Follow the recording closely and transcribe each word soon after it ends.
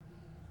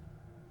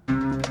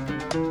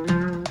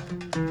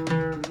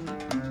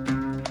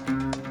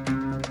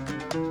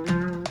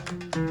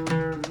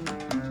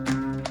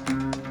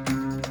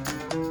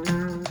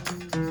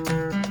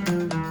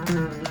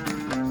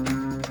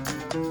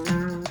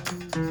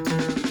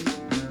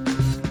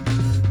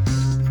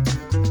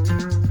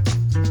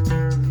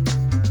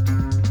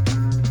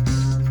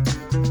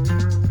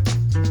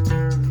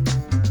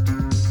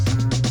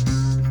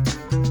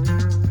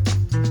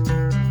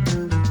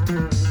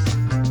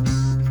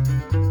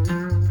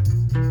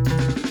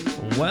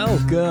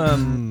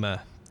Welcome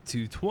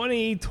to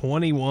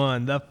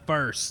 2021, the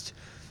first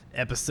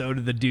episode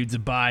of the Dudes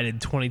Abide in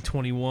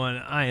 2021.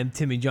 I am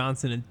Timmy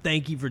Johnson, and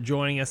thank you for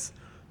joining us.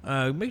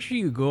 Make sure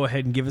you go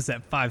ahead and give us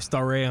that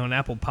 5-star rating on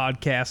Apple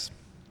Podcasts.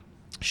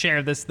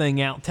 Share this thing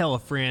out. Tell a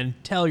friend.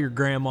 Tell your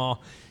grandma.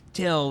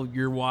 Tell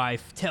your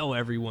wife. Tell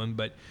everyone.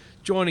 But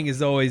joining,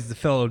 as always, the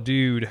fellow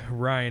dude,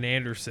 Ryan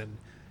Anderson.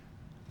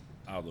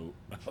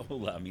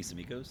 Hola, mis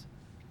amigos.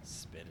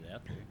 Spit it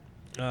out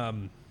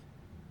there.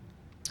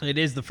 It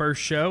is the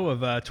first show of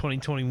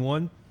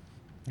 2021.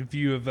 If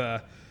you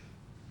have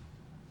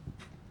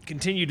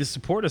continued to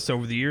support us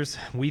over the years,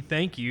 we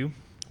thank you.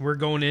 We're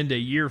going into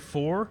year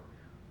 4,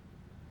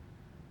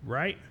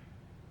 right?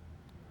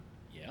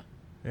 Yeah.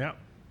 Yeah.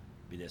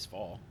 Be this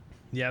fall.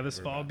 Yeah, this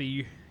fall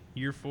be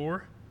year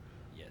 4.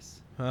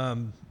 Yes.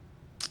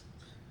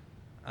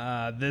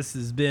 This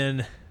has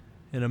been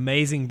an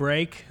amazing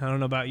break. I don't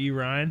know about you,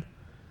 Ryan.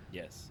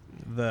 Yes.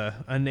 The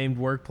unnamed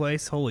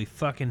workplace. Holy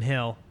fucking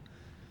hell.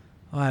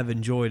 I have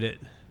enjoyed it.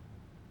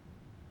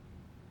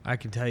 I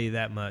can tell you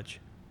that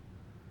much.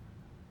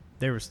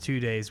 There was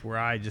 2 days where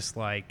I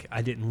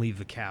didn't leave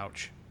the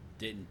couch.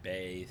 Didn't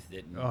bathe.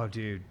 Didn't. Oh,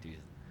 dude.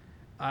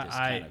 Just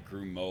kind of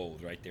grew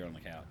mold right there on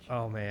the couch.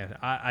 Oh, man.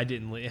 I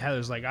didn't leave.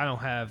 Heather's like, I don't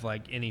have,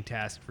 any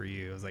task for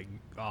you. I was like,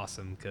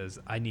 awesome, because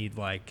I need,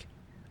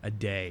 a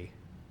day.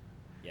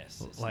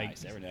 Yes, it's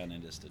nice. Every now and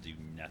then just to do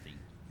nothing.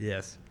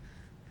 Yes.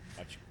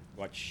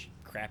 Watch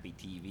crappy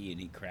TV and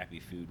eat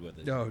crappy food with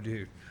it. Oh,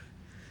 dude.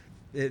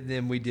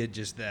 Then we did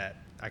just that,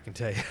 I can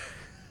tell you.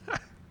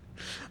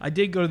 I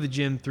did go to the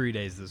gym 3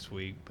 days this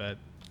week, but,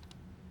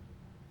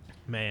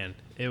 man,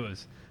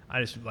 I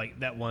just,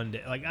 that one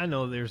day, I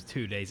know there's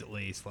 2 days at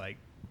least,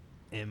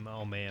 and,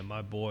 oh, man,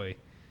 my boy,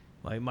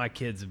 my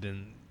kids have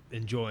been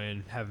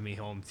enjoying having me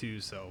home, too,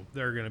 so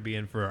they're going to be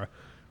in for a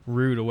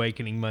rude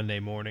awakening Monday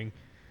morning.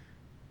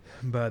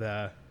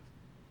 But,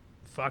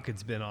 fuck,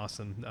 it's been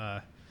awesome.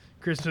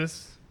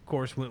 Christmas, of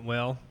course, went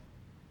well.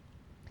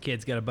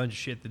 Kids got a bunch of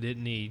shit they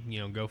didn't need,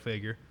 go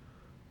figure.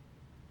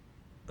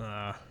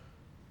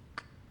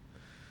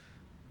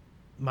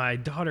 My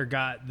daughter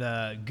got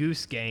the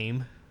Goose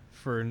Game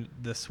for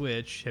the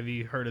Switch. Have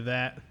you heard of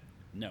that?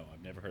 No,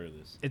 I've never heard of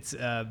this.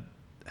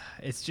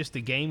 It's just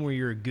a game where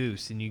you're a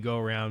goose and you go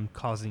around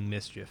causing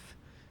mischief.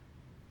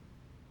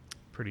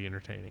 Pretty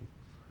entertaining.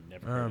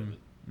 Never heard of it.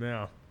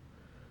 Yeah.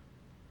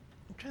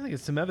 I'm trying to think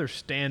of some other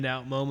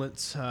standout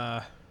moments.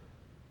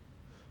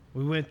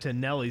 We went to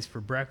Nellie's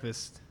for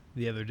breakfast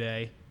the other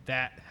day.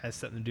 That has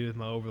something to do with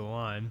my over the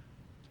line.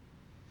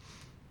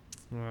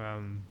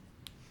 I'm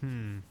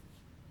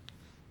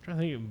trying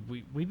to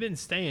think. We've been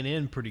staying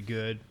in pretty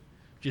good,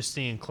 just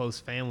seeing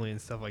close family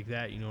and stuff like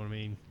that. You know what I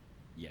mean?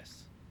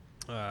 Yes.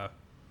 Because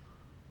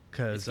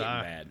it's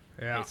getting bad.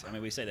 Yeah.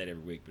 We say that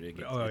every week, but it's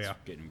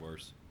getting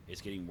worse.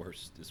 It's getting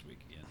worse this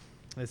week again.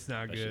 It's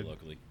not especially good.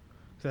 Locally.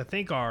 So I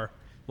think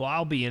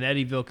I'll be in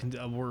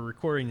Eddyville. We're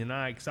recording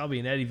tonight because I'll be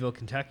in Eddyville,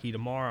 Kentucky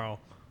tomorrow.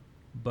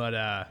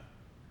 But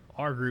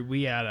our group,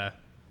 we had a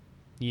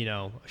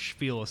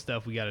spiel of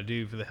stuff we got to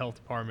do for the health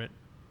department.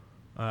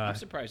 I'm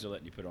surprised they're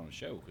letting you put on a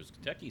show because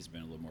Kentucky's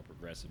been a little more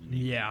progressive than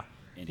Indiana.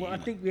 Well, I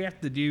think we have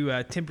to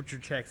do temperature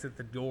checks at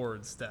the door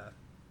and stuff.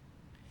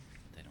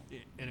 They don't.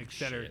 And et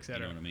cetera, et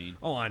cetera. You know what I mean?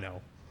 Oh, I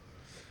know.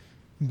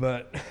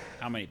 But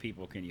how many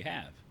people can you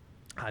have?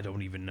 I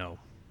don't even know.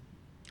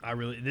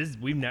 This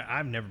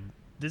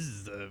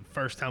is the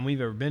first time we've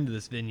ever been to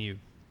this venue.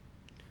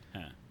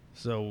 Huh.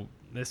 So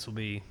this will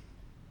be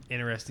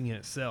interesting in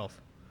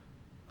itself.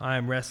 I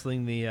am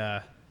wrestling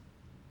the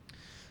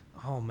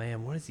oh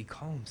man, what does he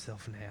call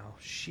himself now?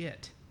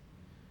 Shit.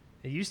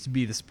 It used to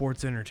be the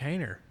sports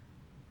entertainer.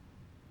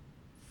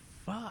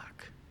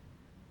 Fuck.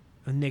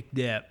 Nick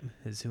Depp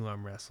is who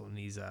I'm wrestling.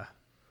 He's a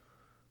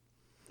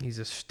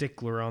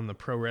stickler on the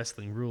pro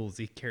wrestling rules.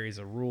 He carries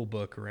a rule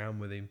book around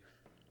with him.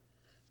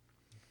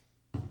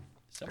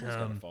 Someone's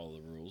got to follow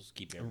the rules,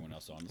 keep everyone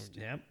else honest.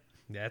 Yep,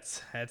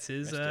 that's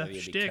his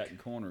shtick. Be cutting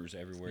corners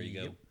everywhere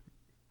you go.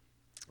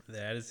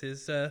 That is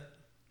his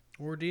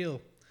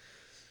ordeal.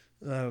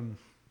 Ryan,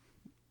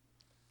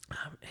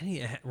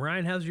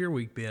 how's your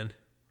week been?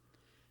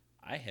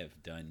 I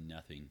have done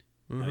nothing.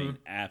 Mm-hmm. I mean,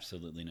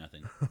 absolutely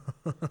nothing.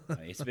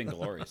 It's been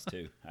glorious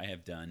too. I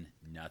have done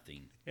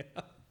nothing. Yeah.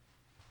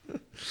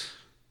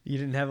 You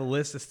didn't have a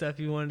list of stuff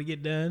you wanted to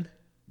get done?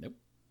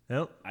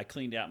 Nope. I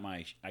cleaned out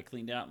my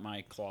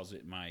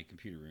closet, my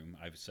computer room.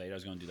 I said I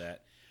was going to do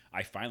that.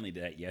 I finally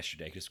did that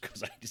yesterday just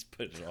because I just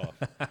put it off.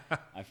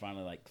 I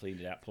finally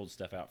cleaned it out, pulled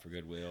stuff out for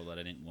Goodwill that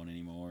I didn't want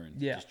anymore,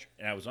 and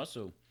and I was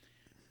also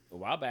a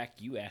while back.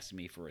 You asked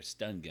me for a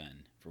stun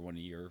gun for one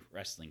of your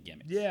wrestling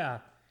gimmicks. Yeah.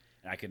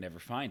 And I could never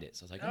find it,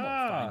 so I was like, I'm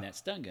gonna find that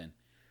stun gun.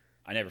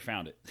 I never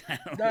found it. I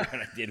don't know what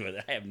I did with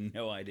it. I have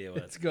no idea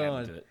what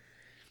happened to it.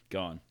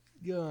 Gone.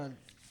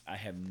 I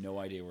have no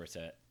idea where it's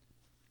at.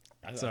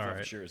 I thought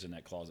for sure it was in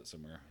that closet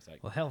somewhere. It's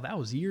like, well, hell, that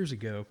was years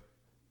ago.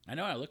 I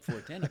know. I looked for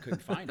it then. I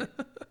couldn't find it.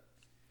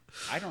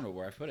 I don't know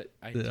where I put it.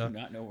 I do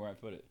not know where I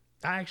put it.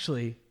 I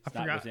forgot.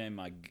 Not within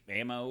my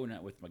ammo,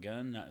 not with my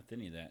gun, not with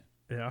any of that.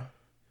 Yeah.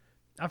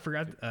 I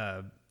forgot.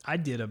 I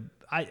did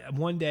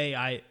one day.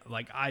 I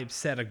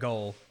set a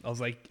goal. I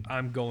was like,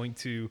 I'm going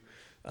to.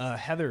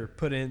 Heather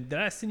put in. Did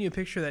I send you a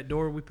picture of that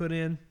door we put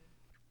in?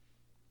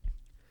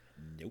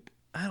 Nope.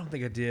 I don't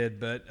think I did,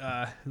 but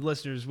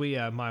listeners,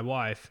 my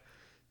wife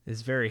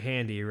is very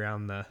handy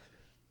around the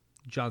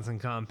Johnson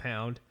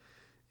compound,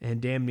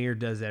 and damn near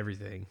does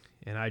everything,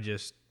 and I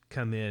just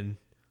come in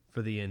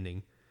for the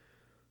ending.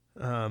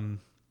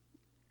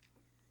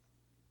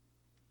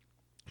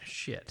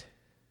 Shit,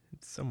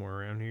 it's somewhere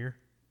around here.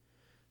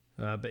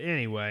 But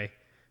anyway,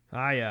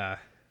 Heather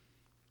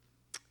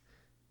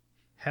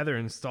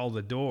installed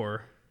a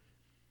door,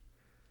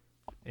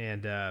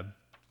 and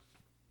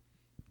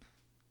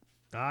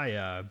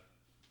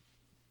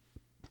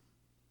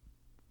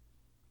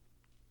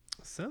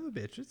son of a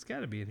bitch, it's got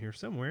to be in here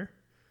somewhere.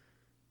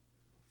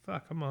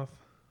 Fuck, I'm off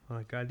on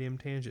a goddamn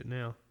tangent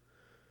now.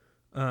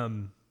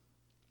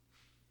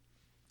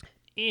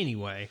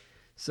 Anyway,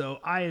 so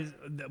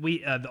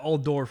the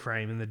old door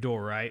frame in the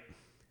door, right?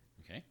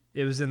 Okay.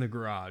 It was in the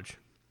garage.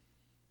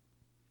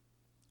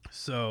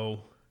 So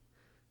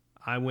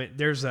I went.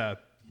 There's a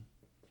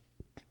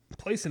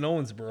place in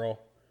Owensboro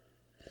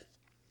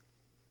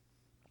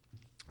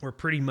where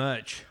pretty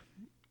much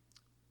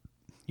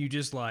you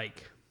just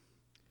like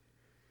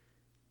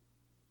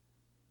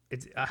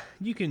it's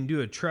you can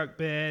do a truck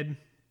bed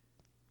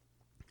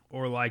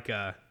or like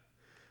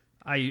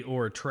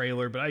or a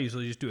trailer, but I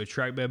usually just do a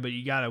truck bed. But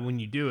you gotta, when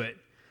you do it,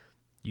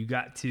 you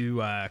got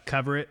to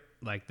cover it.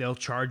 Like they'll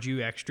charge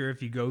you extra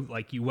if you go,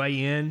 like you weigh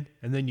in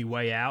and then you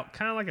weigh out,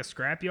 kind of like a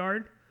scrap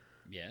yard.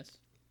 Yes.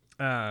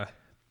 I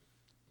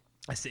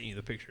sent you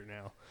the picture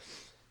now.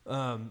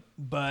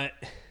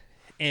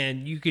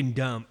 And you can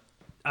dump.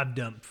 I've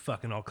dumped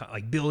fucking all kind,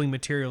 like building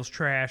materials,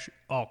 trash,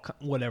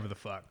 whatever the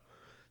fuck.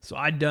 So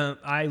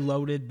I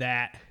loaded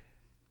that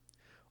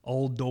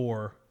old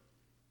door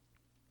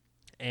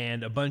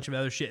and a bunch of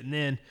other shit, and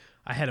then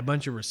I had a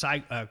bunch of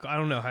I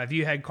don't know. Have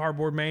you had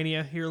cardboard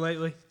mania here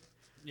lately?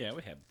 Yeah,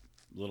 we had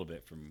a little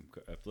bit from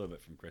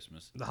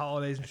Christmas. The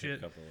holidays and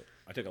shit.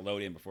 I took a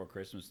load in before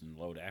Christmas and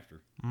a load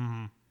after.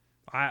 Mm-hmm.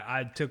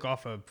 I took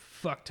off a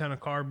fuck ton of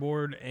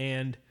cardboard,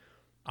 and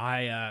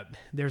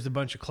there's a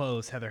bunch of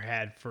clothes Heather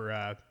had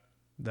for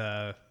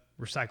the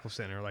recycle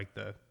center, like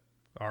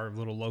our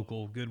little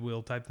local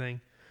Goodwill type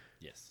thing.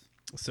 Yes.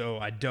 So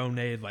I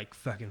donated like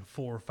fucking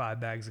 4 or 5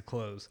 bags of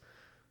clothes.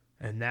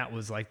 And that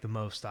was like the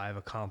most I've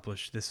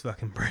accomplished this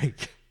fucking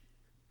break.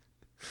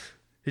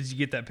 Did you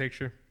get that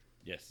picture?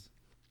 Yes.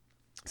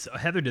 So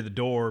Heather did the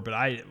door, but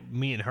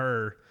me and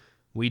her,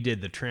 we did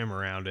the trim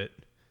around it.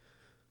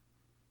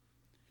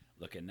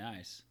 Looking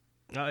nice.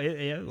 Oh,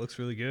 yeah, it looks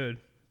really good.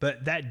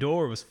 But that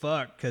door was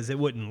fucked because it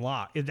wouldn't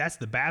lock. That's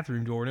the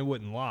bathroom door, and it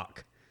wouldn't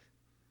lock.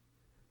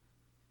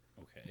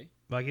 Okay.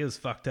 Like, it was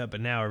fucked up,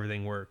 but now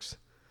everything works.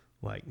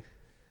 Like,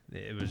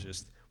 it was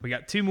just... We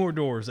got 2 more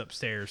doors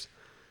upstairs.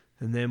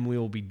 And then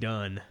we'll be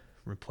done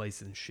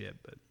replacing shit.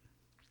 But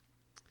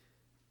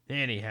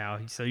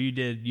anyhow, so you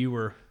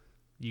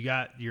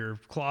got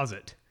your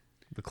closet.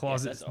 The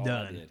closet's that's all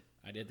done.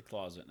 I did the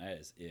closet, and that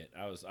is it.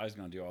 I was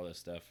going to do all this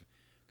stuff.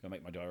 Going to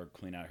make my daughter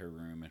clean out her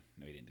room, and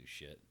no, he didn't do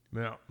shit.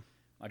 Yeah.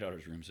 My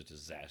daughter's room's a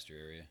disaster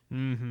area.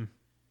 Mm-hmm.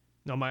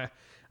 No,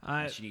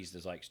 she needs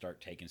to like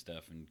start taking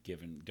stuff and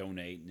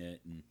donating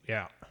it, and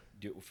yeah.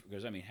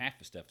 Because I mean, half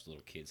the stuff's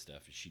little kid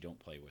stuff that she don't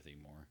play with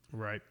anymore.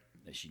 Right.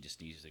 That she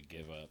just needs to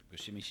give up,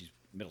 because she's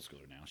middle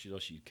schooler now.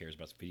 She cares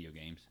about video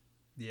games.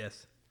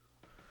 Yes.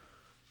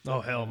 Oh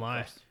hell,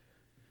 my!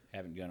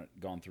 Haven't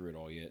gone through it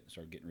all yet.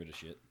 Started getting rid of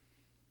shit.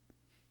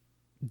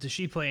 Does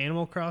she play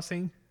Animal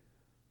Crossing?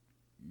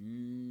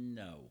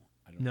 No,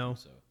 I don't think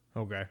so.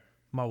 Okay,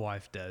 my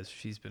wife does.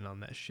 She's been on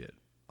that shit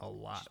a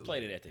lot. She's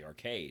played it at the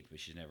arcade, but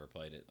she's never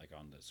played it like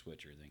on the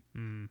Switch or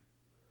anything.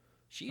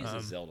 She is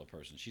a Zelda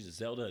person. She's a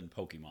Zelda and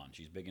Pokemon.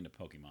 She's big into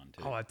Pokemon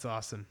too. Oh, that's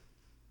awesome.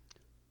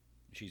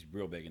 She's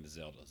real big into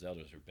Zelda.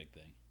 Zelda's her big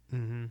thing.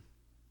 Mm-hmm.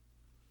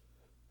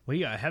 Well,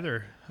 yeah,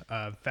 Heather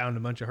found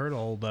a bunch of her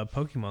old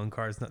Pokemon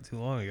cards not too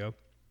long ago.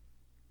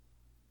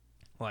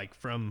 Like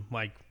from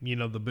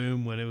the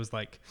boom when it was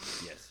like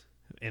yes,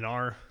 in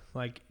our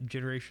like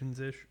generations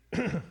ish.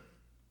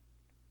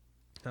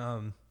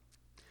 Man,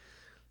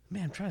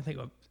 I'm trying to think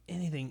of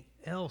anything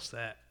else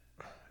that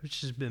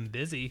which has been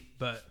busy,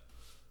 but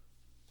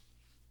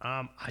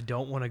I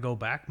don't want to go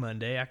back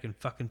Monday. I can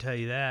fucking tell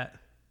you that.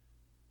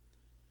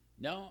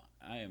 No,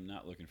 I am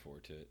not looking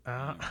forward to it.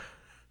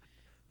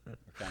 We're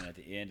kind of at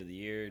the end of the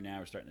year. Now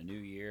we're starting the new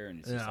year, and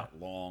it's just that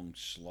long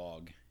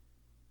slog.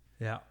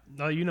 Yeah.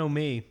 No, you know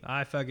me.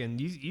 I fucking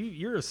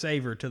you're a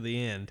saver to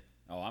the end.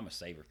 Oh, I'm a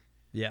saver.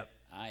 Yep.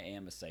 I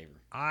am a saver.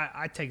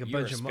 I take a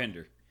You're bunch a of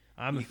spender.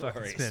 I'm a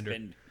fucking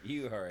spender.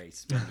 You are a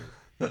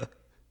spender.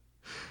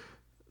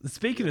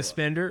 Speaking of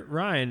spender,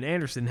 Ryan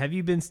Anderson, have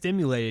you been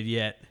stimulated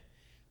yet?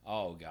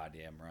 Oh,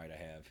 goddamn right I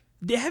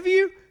have. Have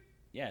you?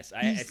 Yes,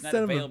 it's not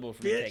available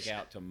for me to take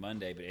out till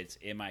Monday, but it's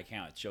in my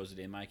account. It shows it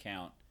in my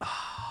account.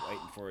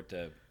 Waiting for it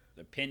to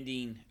the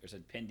pending, or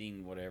said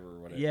pending whatever.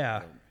 Yeah.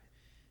 Whatever.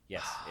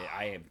 Yes,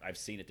 I've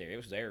seen it there. It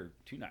was there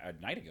a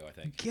night ago, I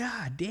think.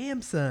 God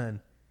damn,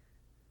 son.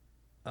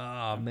 Oh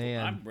I'm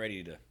man, I'm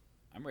ready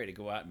to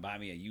go out and buy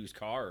me a used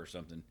car or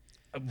something.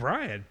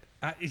 Brian,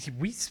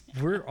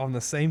 we're on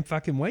the same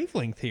fucking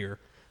wavelength here.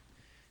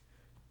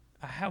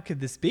 How could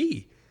this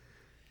be?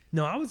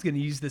 No, I was going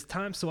to use this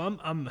time, so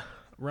I'm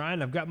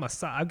Ryan. I've got my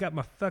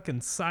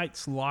fucking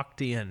sights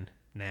locked in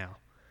now.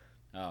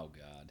 Oh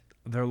God,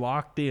 They're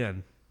locked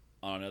in.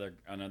 on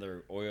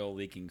another oil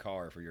leaking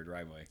car for your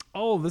driveway.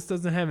 Oh, this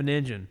doesn't have an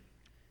engine.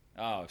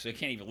 Oh, so it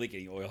can't even leak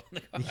any oil. In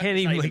the car. You can't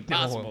It's even not leak the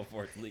possible oil.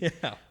 for it to leak.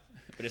 Yeah.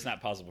 But it's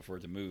not possible for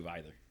it to move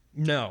either.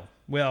 No.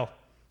 Well,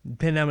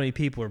 depending how many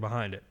people are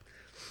behind it.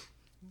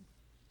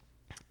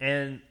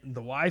 And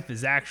the wife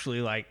is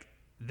actually like,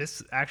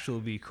 this actually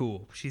will be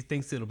cool. She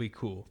thinks it'll be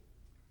cool.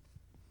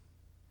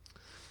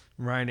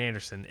 Ryan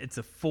Anderson. It's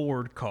a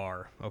Ford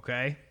car,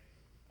 okay?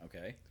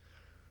 Okay.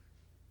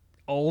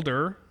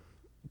 Older.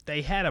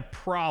 They had a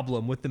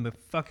problem with them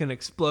fucking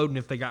exploding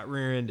if they got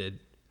rear-ended.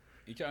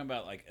 You talking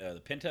about like the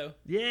Pinto?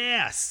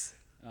 Yes.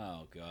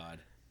 Oh God.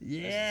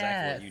 Yes. That's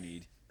exactly what you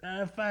need.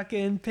 A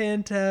fucking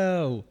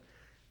Pinto.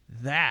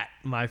 That,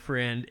 my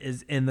friend,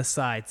 is in the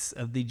sights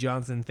of the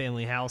Johnson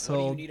family What do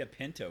household. you need a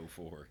Pinto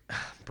for?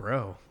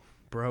 Bro.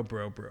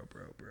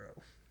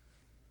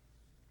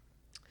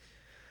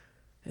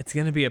 It's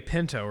going to be a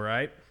Pinto,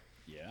 right?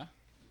 Yeah.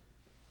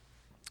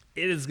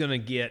 It is going to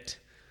get...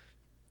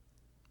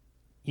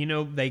 You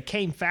know, they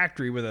came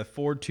factory with a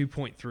Ford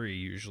 2.3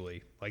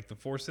 usually. Like the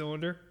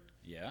 4-cylinder.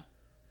 Yeah.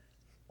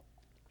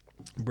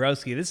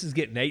 Broski, this is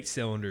getting 8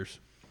 cylinders.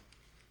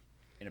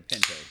 In a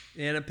Pinto.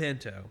 In a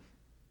Pinto.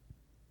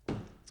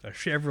 A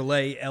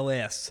Chevrolet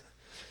LS.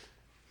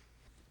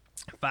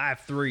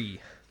 5.3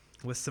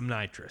 with some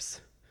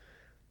nitrous.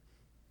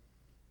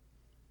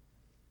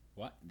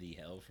 What the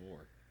hell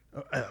for?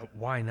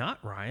 Why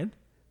not, Ryan?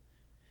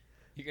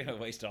 You're gonna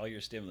waste all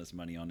your stimulus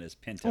money on this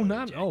Pinto. Oh,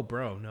 not. Jack. Oh,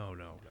 bro. No.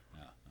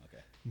 Oh,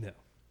 okay. No.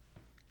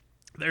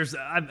 There's,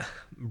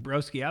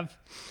 Broski, I've,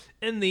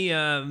 in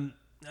the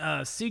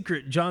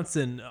secret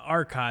Johnson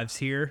archives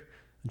here,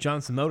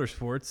 Johnson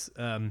Motorsports,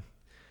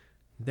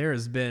 there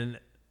has been,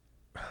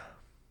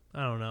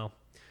 I don't know,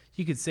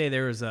 you could say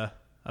there was a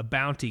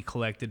bounty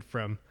collected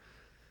from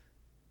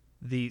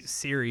the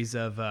series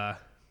of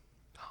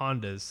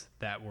Hondas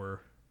that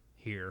were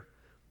here,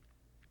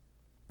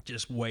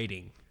 just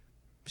waiting,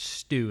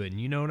 stewing,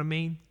 you know what I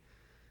mean?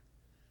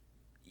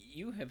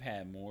 You have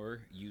had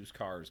more used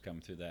cars come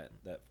through that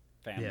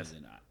family Yes.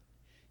 than I.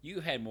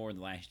 You had more in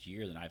the last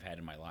year than I've had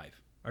in my life.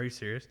 Are you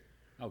serious?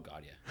 Oh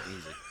God, yeah,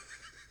 easy.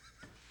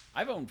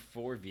 I've owned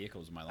 4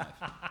 vehicles in my life.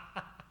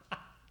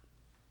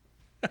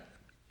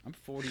 I'm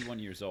 41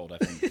 years old.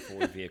 I've owned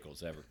 4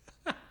 vehicles ever.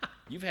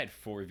 You've had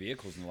 4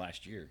 vehicles in the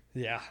last year.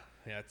 Yeah,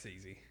 it's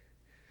easy.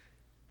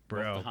 Both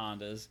Bro. the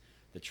Hondas,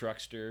 the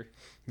Truckster.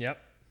 Yep.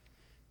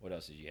 What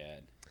else did you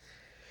had?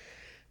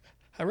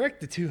 I wrecked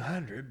the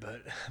 200,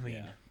 but I mean,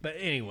 Yeah. but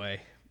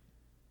anyway,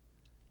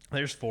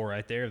 there's 4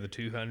 right there: the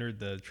 200,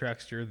 the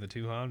Truckster, the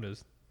 2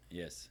 Hondas.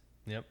 Yes.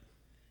 Yep.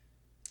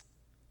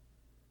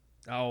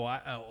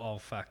 Oh,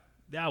 fuck!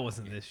 That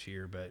wasn't this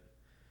year, but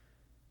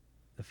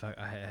the fuck,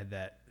 I had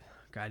that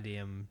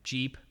goddamn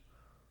Jeep.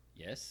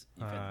 Yes.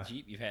 You've had the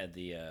Jeep. You've had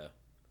the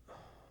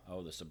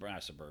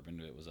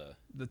Suburban. It was a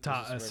The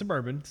top was it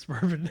Suburban.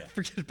 Yeah.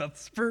 Forget about the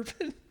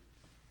Suburban.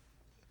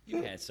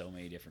 You've had so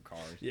many different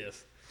cars.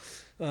 Yes.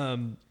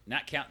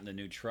 Not counting the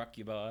new truck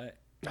you bought.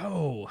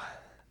 Oh,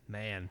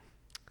 man,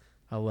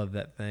 I love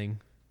that thing.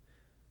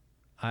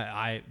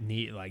 I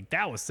need, like,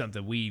 that was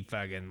something we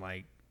fucking,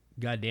 like,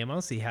 goddamn. I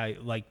don't see how,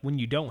 like, when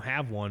you don't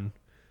have one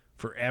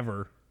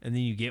forever and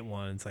then you get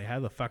one, it's like, how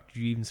the fuck did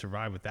you even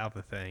survive without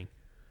the thing?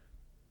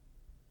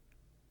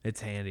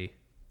 It's handy.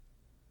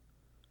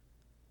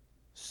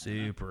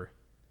 Super.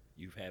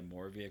 You've had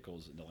more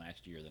vehicles in the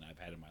last year than I've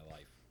had in my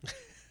life.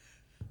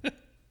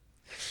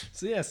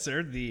 So yes,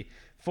 sir, the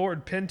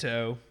Ford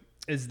Pinto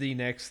is the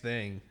next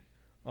thing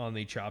on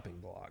the chopping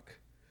block.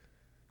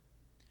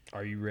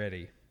 Are you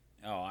ready?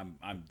 Oh,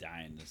 I'm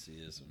dying to see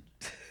this one.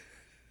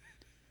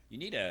 You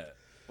need a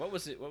what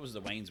was it? What was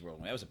the Wayne's World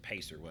one? That was a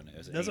Pacer, wasn't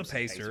it? That was a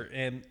Pacer,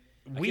 and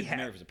I we can't remember if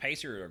have. it was a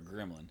Pacer or a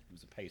Gremlin. It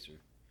was a Pacer,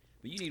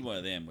 but you need one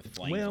of them with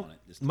flames Well, on it.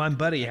 Just my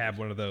buddy had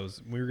one of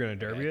those. We were gonna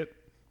derby Okay. it,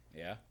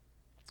 Yeah,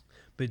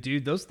 but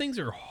dude, those things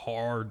are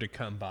hard to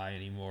come by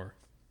anymore.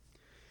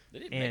 they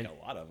didn't And- make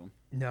a lot of them.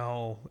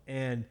 No,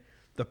 and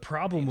the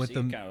problem with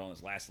them, kind of on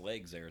its last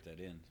legs there at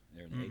that end.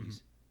 There in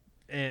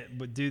the '80s.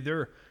 but dude,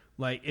 they're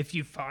like, if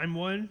you find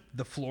one,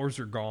 the floors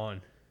are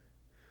gone.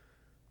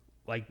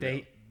 Like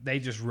they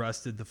just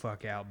rusted the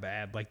fuck out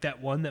bad. Like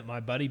that one that my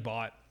buddy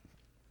bought,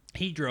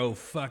 he drove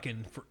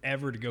fucking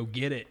forever to go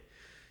get it,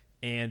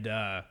 and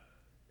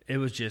it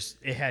was just,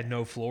 it had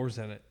no floors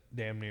in it,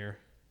 damn near.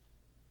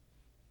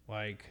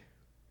 Like,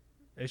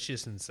 it's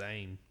just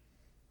insane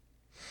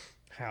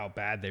how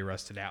bad they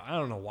rusted out. I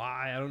don't know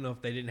why. I don't know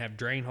if they didn't have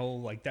drain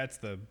hole. Like, that's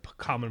the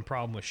common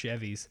problem with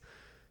Chevys,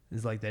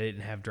 is like they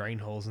didn't have drain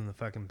holes in the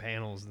fucking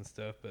panels and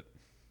stuff. But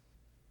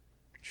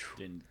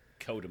Didn't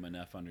coat them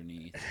enough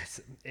underneath.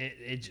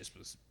 It just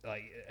was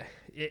like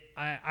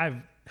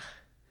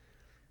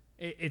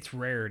it's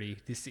rarity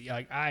to see.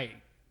 Like I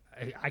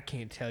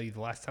can't tell you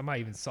the last time I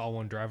even saw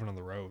one driving on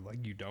the road.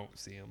 Like you don't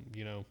see them,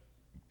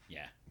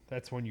 Yeah.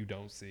 That's one you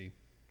don't see.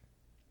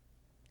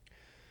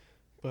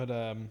 But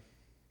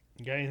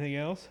you got anything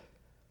else?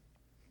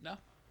 No,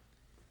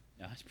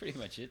 that's pretty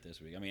much it this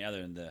week. I mean,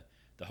 other than the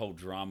whole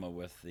drama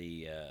with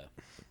the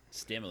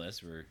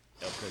stimulus, where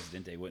El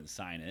Presidente wouldn't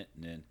sign it,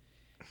 and then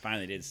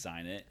finally did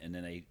sign it, and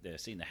then they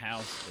seen the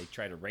House, they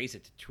tried to raise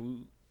it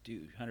to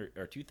 200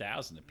 or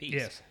 2,000 apiece.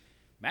 Yes.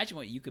 Imagine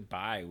what you could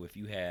buy if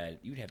you'd have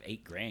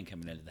 $8,000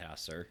 coming into the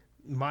house, sir.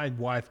 My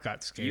wife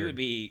got scared. You would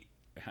be,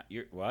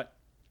 what?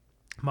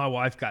 My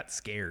wife got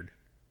scared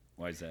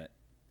Why is that?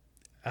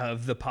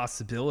 of the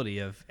possibility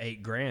of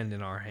 $8,000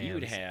 in our hands. You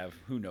would have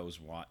who knows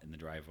what in the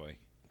driveway.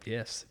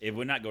 Yes. It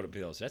would not go to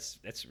bills. That's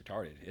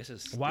retarded.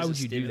 Why would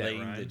you do that,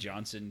 stimulating Ryan? the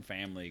Johnson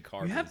family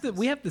car.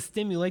 We have to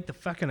stimulate the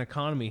fucking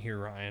economy here,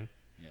 Ryan.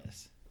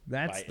 Yes.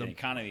 That's the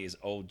economy is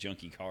old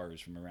junky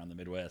cars from around the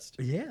Midwest.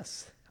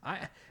 Yes.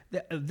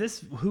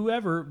 This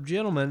whoever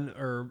gentleman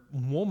or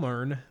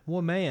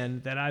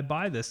woman that I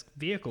buy this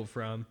vehicle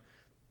from,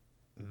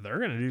 they're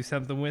going to do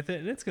something with it,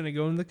 and it's going to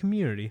go in the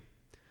community.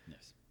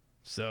 Yes.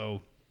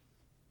 So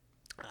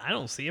I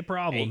don't see a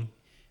problem.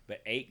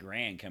 But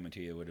 $8,000 coming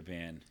to you would have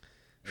been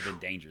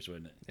dangerous,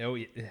 wouldn't it? Oh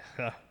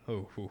yeah.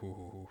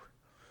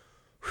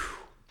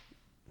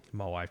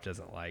 My wife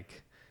doesn't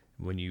like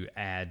when you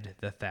add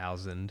the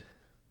 1,000,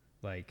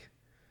 like,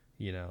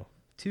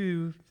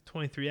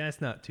 223.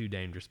 That's not too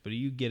dangerous, but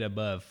you get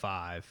above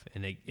 5,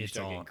 and it's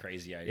start on. getting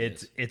crazy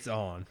ideas. It's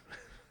on.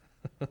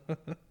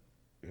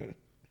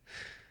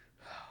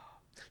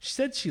 She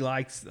said she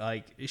likes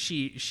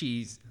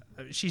she's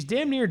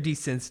damn near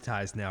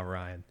desensitized now,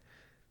 Ryan.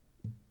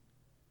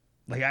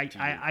 Like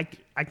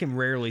I can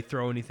rarely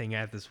throw anything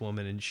at this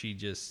woman, and she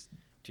just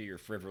to your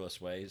frivolous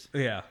ways.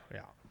 Yeah.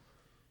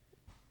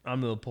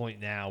 I'm to the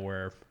point now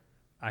where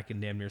I can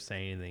damn near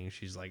say anything, and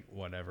she's like,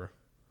 whatever.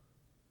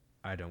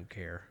 I don't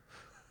care.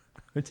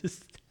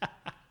 It's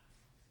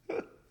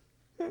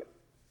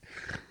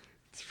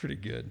pretty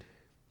good.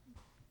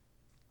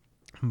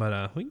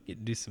 But we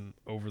can do some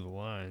over the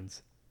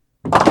lines.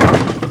 Ooh,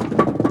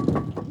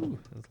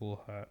 that's a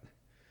little hot.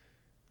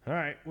 All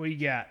right, what you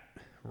got?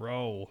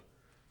 Roll.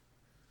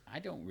 I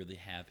don't really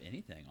have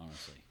anything,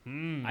 honestly.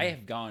 I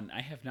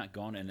have not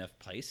gone enough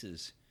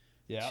places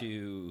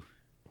to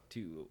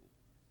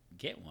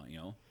get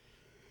one,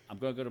 I'm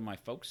going to go to my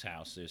folks'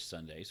 house this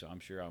Sunday, so I'm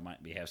sure I might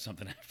have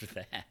something after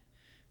that.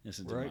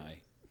 Listen to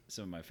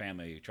some of my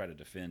family try to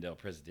defend El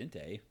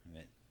Presidente.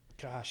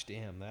 Gosh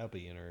damn, that'll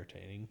be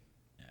entertaining.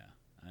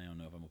 Yeah, I don't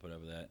know if I'm going to put up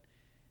with that.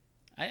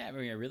 I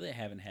really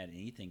haven't had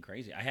anything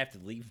crazy. I have to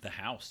leave the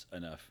house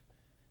enough.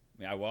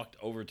 I mean, I walked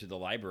over to the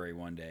library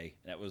one day.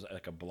 That was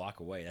like a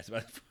block away. That's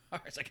about as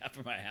far as I got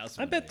from my house.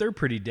 I bet they're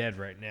pretty dead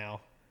right now.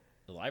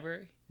 The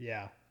library?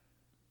 Yeah.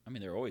 I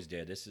mean, they're always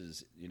dead. This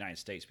is the United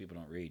States. People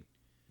don't read.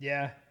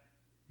 Yeah.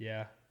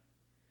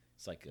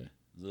 It's like it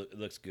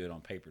looks good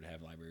on paper to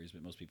have libraries,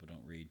 but most people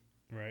don't read.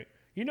 Right.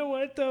 You know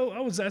what, though?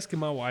 I was asking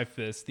my wife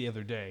this the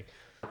other day.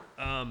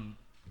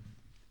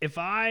 If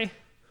I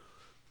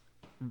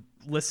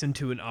listen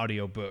to an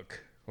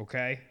audiobook,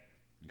 okay?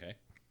 Okay.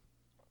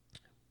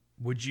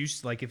 Would you,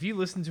 if you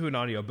listen to an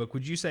audiobook,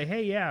 would you say,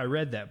 hey, yeah, I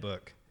read that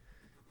book?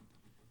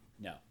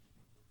 No.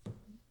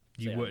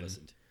 You wouldn't.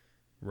 Listened.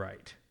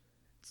 Right.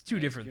 It's two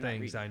different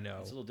things, I know.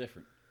 It's a little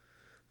different.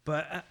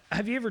 But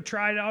have you ever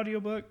tried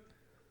audiobook?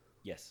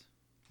 Yes.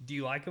 Do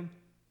you like them?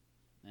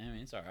 I mean,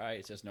 it's all right.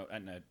 It's just not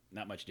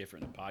much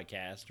different than a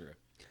podcast or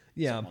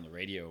something on the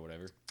radio or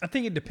whatever. I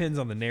think it depends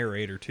on the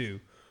narrator, too.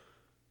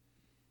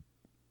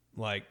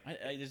 Like,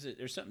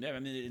 there's something there. I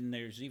mean, and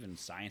there's even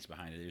science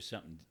behind it. There's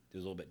a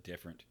little bit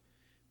different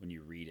when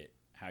you read it,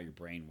 how your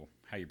brain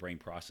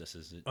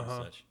processes it and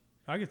such.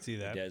 I could see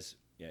that.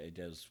 It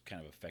does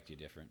kind of affect you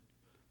different.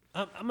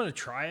 I'm going to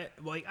try it.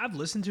 Like, I've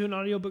listened to an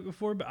audiobook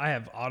before, but I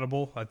have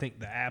Audible, I think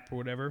the app or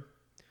whatever.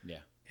 Yeah.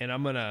 And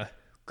I'm going to,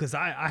 because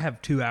I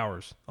have 2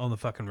 hours on the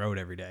fucking road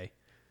every day.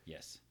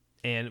 Yes.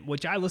 And,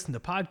 which I listen to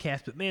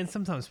podcasts, but man,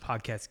 sometimes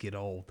podcasts get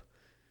old.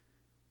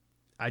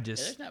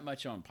 There's not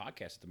much on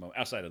podcasts at the moment,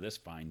 outside of this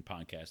fine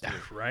podcast here.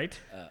 Right?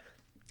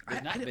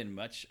 There's not been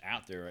much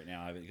out there right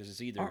now, because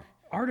it's either...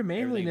 Art of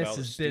Manliness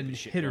has been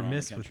hit or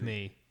miss with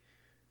me.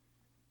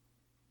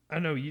 I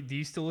know, do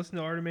you still listen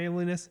to Art of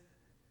Manliness?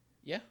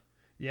 Yeah.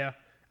 Yeah.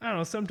 I don't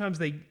know, sometimes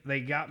they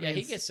got me. Yeah,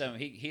 he gets some,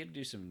 he'd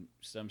do some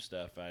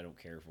stuff I don't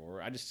care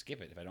for. I just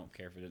skip it if I don't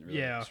care if it didn't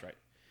really right.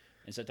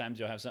 And sometimes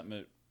you'll have something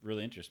that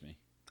really interests me.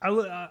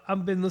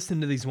 I've been listening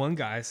to these one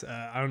guys.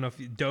 I don't know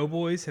if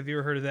Doughboys, have you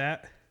ever heard of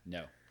that?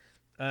 No.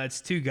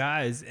 It's 2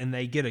 guys, and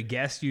they get a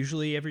guest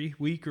usually every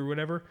week or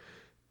whatever,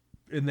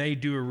 and they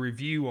do a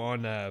review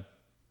on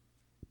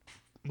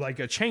like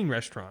a chain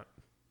restaurant.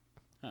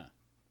 Huh.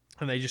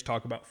 And they just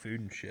talk about food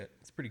and shit.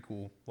 It's pretty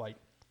cool. Like,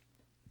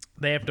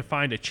 they have to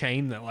find a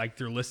chain that, like,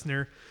 their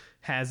listener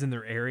has in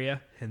their area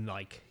and,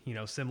 like,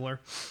 similar.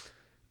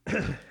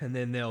 and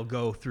then they'll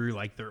go through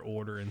like their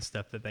order and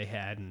stuff that they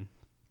had and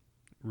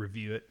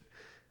review it.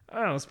 I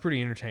don't know, it's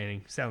pretty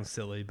entertaining. Sounds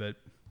silly, but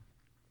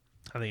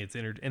I think it's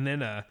And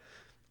then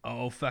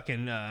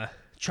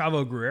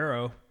Chavo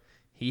Guerrero,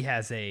 he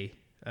has a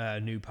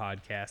new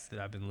podcast that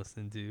I've been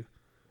listening to.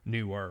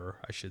 Newer,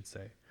 I should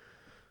say.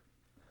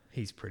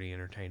 He's pretty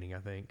entertaining, I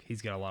think.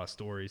 He's got a lot of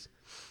stories.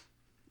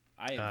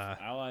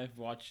 All I've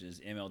watched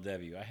is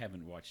MLW. I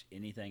haven't watched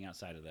anything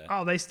outside of that.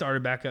 Oh, they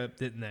started back up,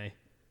 didn't they?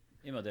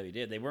 MLW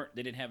did.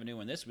 They didn't have a new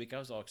one this week. I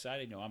was all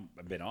excited. You know,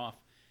 I've been off.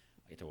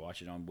 I get to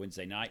watch it on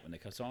Wednesday night when they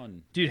cuts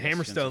on. Dude,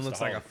 Hammerstone looks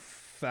like a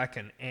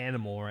fucking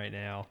animal right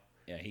now.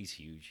 Yeah, he's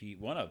huge. He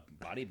won a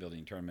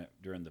bodybuilding tournament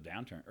during the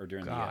downturn or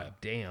during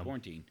damn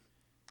quarantine.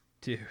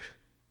 Dude,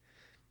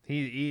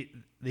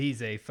 he's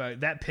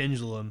that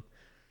pendulum.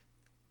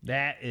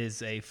 That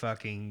is a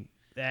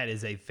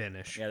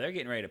finish. Yeah, they're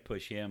getting ready to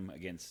push him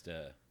against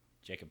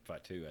Jacob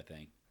Fatu, I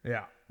think.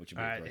 Yeah, which would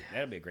be great.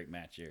 That'll be a great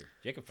match here.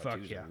 Jacob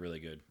Fatu is a really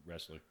good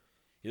wrestler.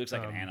 He looks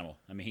like an animal.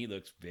 I mean, he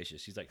looks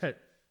vicious. He's like.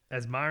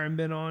 Has Myron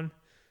been on?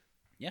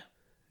 Yeah.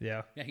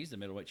 Yeah. Yeah, he's the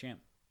middleweight champ.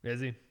 Is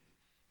he?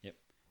 Yep.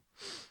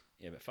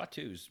 Yeah, but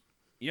Fatu's.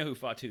 You know who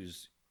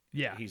Fatu's?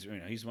 Yeah. He's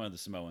one of the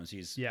Samoans.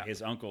 His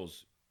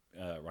uncle's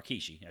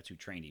Rikishi. That's who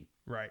trained him.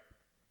 Right.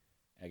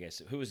 I guess.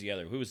 Who was the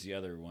other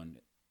one?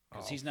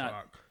 Because he's not.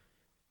 Fuck.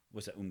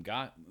 Was it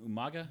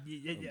Umaga?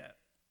 Yeah.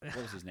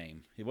 What was his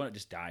name? He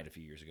just died a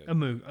few years ago.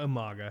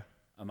 Umaga.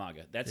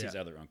 That's his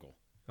other uncle.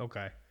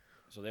 Okay.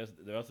 So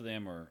both of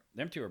them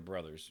two are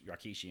brothers,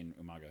 Rikishi and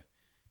Umaga.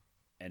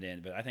 And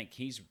then, but I think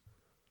his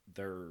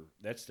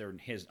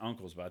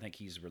uncles, but I think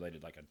he's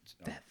related like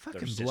that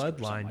fucking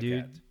bloodline,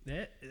 dude.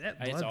 Like that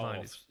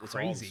bloodline is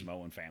crazy. It's all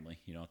Samoan family,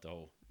 you know, the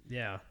whole.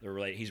 Yeah. They're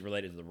related. He's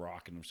related to The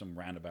Rock in some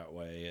roundabout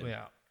way. And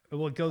yeah.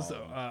 Well, it goes to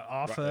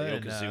Alpha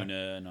and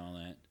Yokozuna and all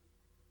that.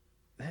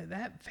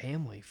 That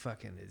family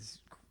fucking is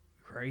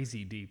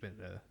crazy deep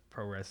into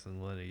pro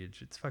wrestling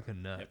lineage. It's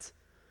fucking nuts.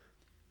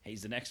 Yep.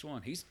 He's the next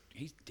one. He's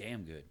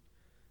damn good.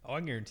 Oh,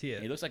 I guarantee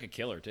it. He looks like a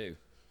killer too.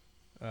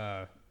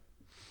 God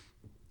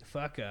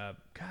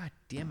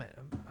damn it.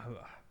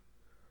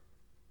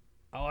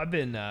 I've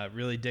been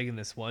really digging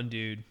this one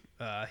dude.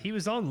 He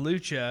was on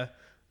Lucha.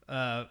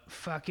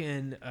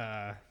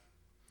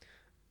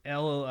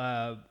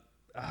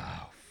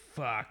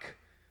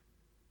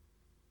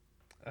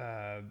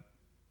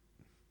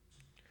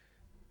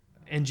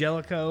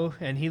 Angelico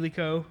and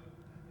Helico.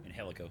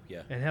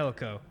 Yeah. And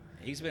Helico.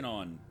 He's been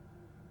on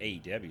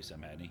AEW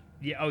some, hasn't he?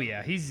 Yeah. Oh,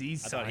 yeah.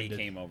 He's I thought he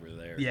came over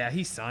there. Yeah,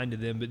 he signed to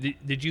them. But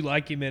did you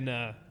like him in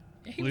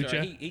Lucha?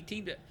 Right. He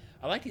teamed.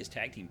 I liked his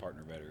tag team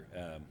partner better.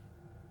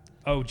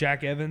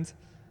 Jack Evans.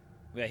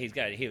 Yeah,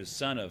 he was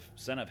son of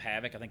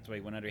Havoc. I think that's what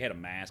he went under. He had a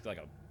mask like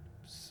an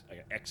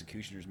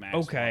executioner's mask.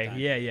 Okay.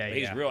 Yeah. But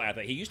he's real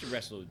athlete. He used to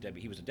wrestle.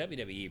 He was a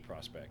WWE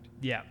prospect.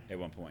 Yeah. At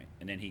one point,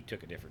 and then he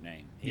took a different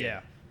name.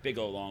 Big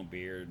old long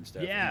beard and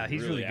stuff. Yeah,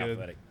 he's really good.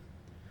 Athletic.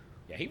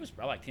 Yeah,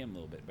 I liked him a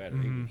little bit better.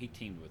 Mm-hmm. He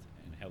teamed with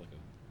Helico.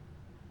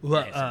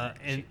 Well,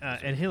 and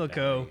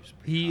Helico.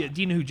 Do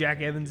you know who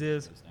Jack Evans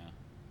is?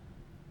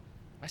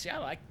 I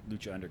like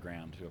Lucha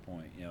Underground to a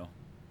point. You know.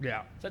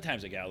 Yeah.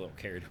 Sometimes they got a little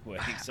carried away.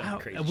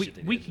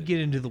 We could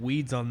get into the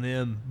weeds on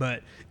them,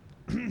 but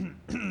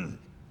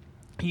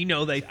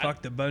they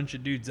fucked a bunch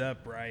of dudes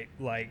up, right?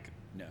 Like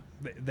no,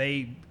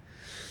 they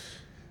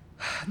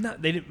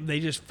didn't. They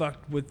just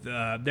fucked with.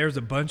 There's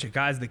a bunch of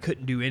guys that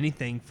couldn't do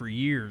anything for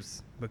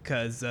years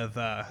because of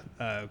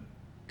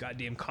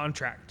goddamn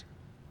contract.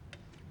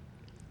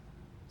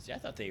 See, I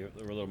thought they were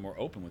a little more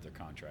open with their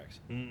contracts.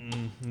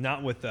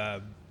 Not with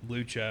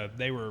Lucha.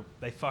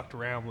 They fucked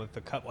around with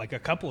a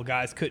couple of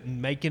guys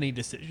couldn't make any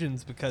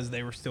decisions because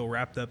they were still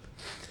wrapped up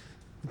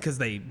because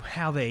they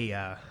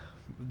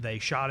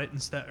shot it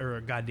and stuff, or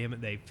goddamn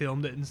it, they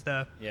filmed it and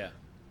stuff. Yeah.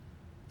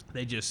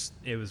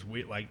 It was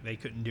weird. Like they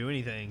couldn't do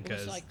anything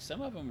because like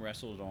some of them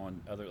wrestled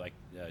on other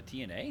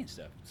TNA and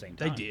stuff at the same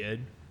time.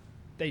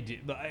 They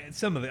did, but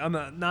some of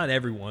them. Not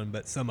everyone,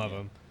 but some of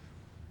them.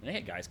 And they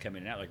had guys come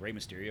in and out. Like Rey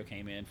Mysterio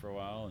came in for a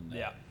while, and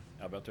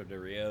Alberto Del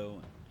Rio.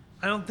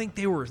 I don't think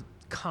they were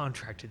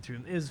contracted through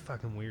them. It was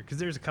fucking weird because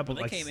there's a couple.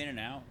 They came in and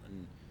out,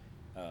 and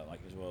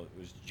it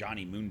was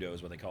Johnny Mundo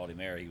is what they called him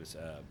there. He was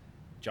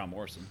John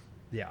Morrison.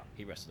 Yeah,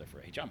 he wrestled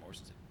there for. John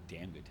Morrison's a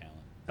damn good talent.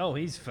 Oh,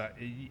 he's back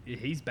in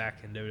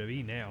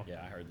WWE now.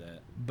 Yeah, I heard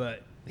that.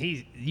 But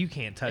you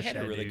can't touch that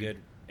dude.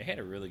 They had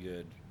a really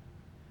good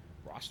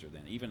roster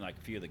then. Even like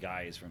a few of the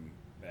guys from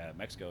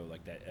Mexico,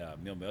 like that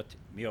Mil Metes.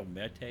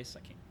 I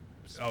can't.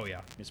 Oh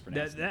yeah,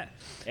 mispronounce that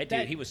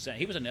dude. He was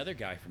another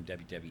guy from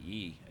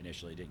WWE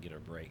initially. Didn't get a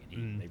break,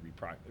 and they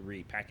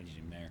repackaged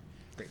him there.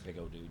 Great big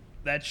old dude.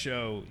 That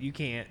show you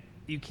can't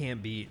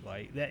beat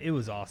like that. It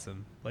was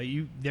awesome. Like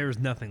there was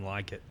nothing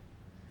like it.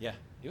 Yeah,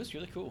 it was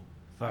really cool.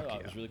 Fuck yeah.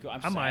 It was really cool.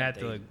 I might have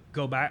to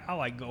go back. I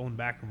like going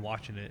back and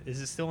watching it. Is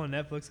it still on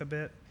Netflix? I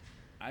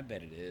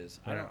bet it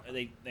is. Yeah.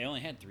 They only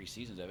had 3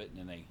 seasons of it, and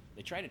then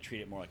they try to treat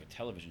it more like a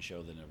television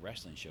show than a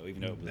wrestling show.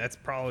 Even though that's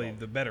probably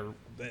the better.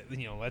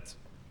 That's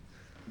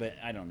But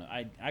I don't know.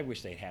 I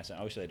wish they'd had some.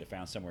 I wish they'd have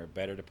found somewhere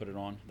better to put it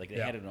on. Like they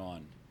had it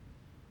on.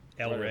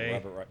 El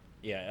Rey.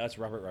 Yeah, that's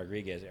Robert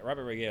Rodriguez.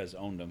 Robert Rodriguez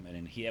owned them, and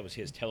then that was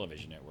his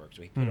television network,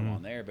 so he put them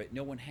on there. But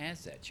no one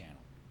has that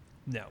channel.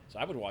 No. So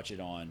I would watch it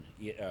on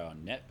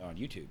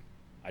YouTube.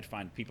 I'd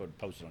find people to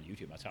post it on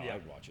YouTube. That's how I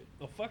would watch it.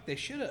 Well, fuck, they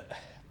should have.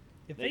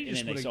 If And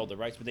then they sold the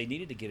rights, but they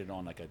needed to get it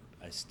on like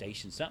a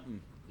station, something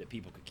that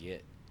people could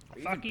get.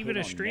 Or fuck, even put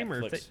it a on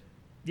streamer. Netflix.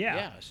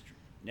 Yeah.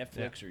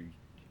 Netflix or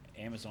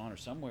Amazon or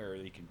somewhere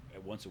you can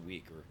once a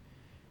week or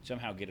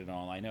somehow get it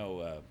on. I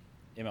know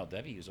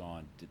MLW is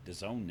on the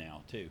Zone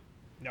now too.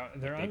 No,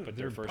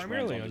 they're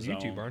primarily on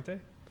YouTube, aren't they?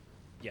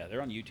 Yeah,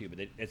 they're on YouTube,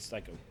 but it's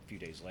like a few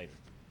days later.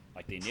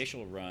 Like the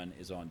initial run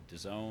is on the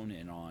Zone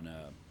and on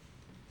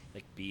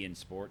like BN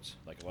Sports.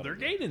 Like a lot They're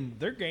gaining.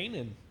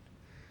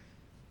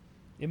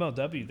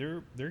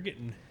 MLW, they're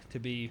getting to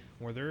be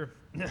where they're,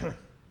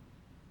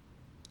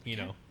 you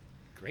know,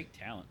 great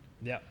talent.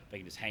 Yeah, they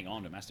can just hang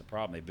on to them. That's the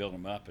problem. They build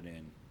them up and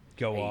then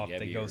go off.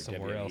 They go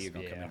somewhere else. You're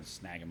gonna come in and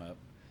snag them up.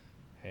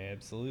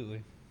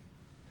 Absolutely.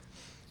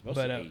 It's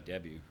mostly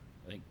AEW.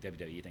 I think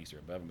WWE thinks they're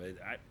above them,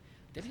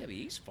 but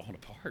WWE's falling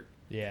apart.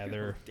 Yeah,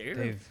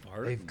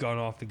 they've gone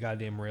off the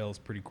goddamn rails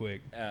pretty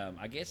quick.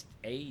 I guess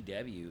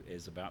AEW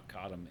is about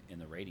caught them in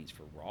the ratings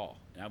for Raw,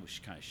 and I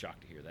was kind of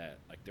shocked to hear that.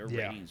 Like their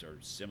ratings are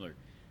similar,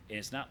 and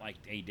it's not like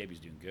AEW's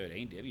doing good.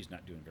 AEW's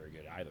not doing very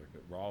good either,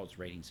 but Raw's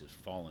ratings has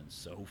fallen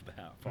so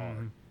far.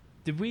 Mm-hmm.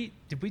 Did we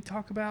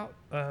talk about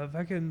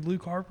fucking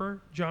Luke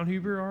Harper, John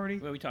Huber already?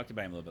 Well, we talked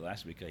about him a little bit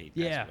last week. He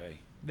passed away.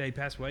 They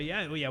passed away.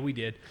 Yeah, we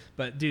did.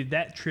 But dude,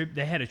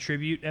 they had a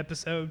tribute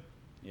episode.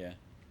 Yeah.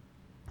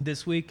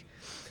 This week,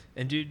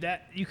 and dude,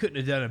 that you couldn't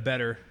have done a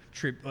better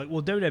trip. Like,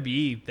 well,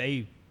 WWE,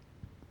 they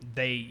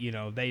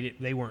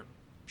weren't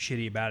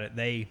shitty about it.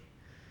 They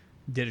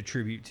did a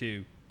tribute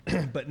too,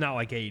 but not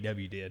like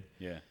AEW did.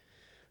 Yeah.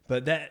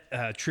 But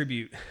that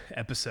tribute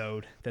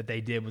episode that they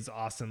did was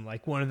awesome.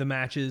 Like one of the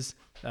matches,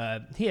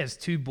 he has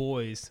two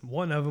boys.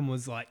 One of them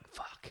was like,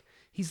 fuck,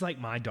 he's like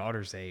my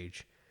daughter's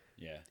age.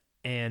 Yeah.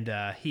 And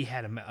he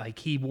had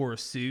he wore a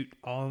suit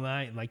all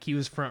night, and like he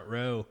was front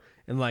row,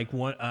 and like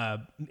one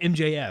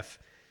MJF,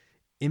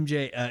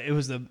 it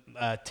was a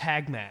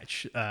tag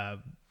match. The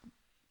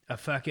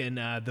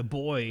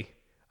boy,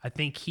 I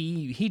think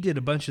he did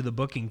a bunch of the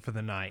booking for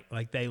the night.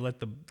 Like they let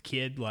the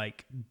kid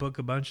like book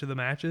a bunch of the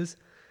matches.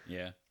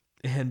 Yeah.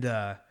 And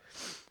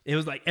it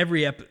was like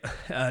every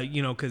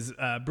because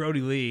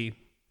Brody Lee,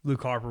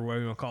 Luke Harper,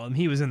 whatever you want to call him,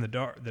 he was in the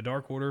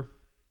Dark Order.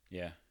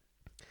 Yeah.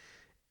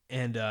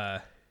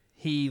 And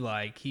he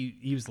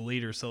was the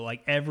leader, so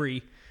like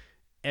every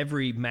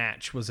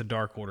match was a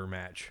Dark Order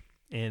match,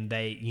 and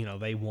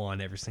they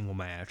won every single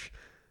match.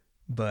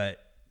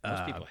 But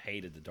most people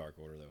hated the Dark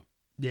Order though.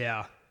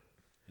 Yeah.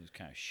 It was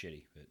kind of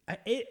shitty, but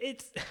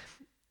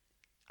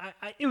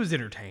it was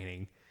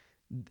entertaining.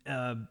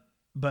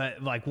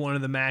 But like one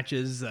of the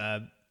matches,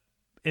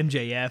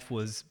 MJF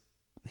was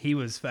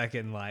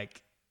fucking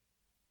like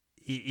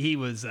he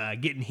was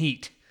getting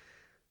heat,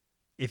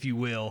 if you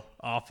will,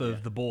 off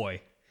of the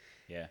boy.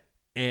 Yeah.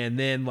 And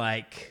then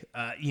like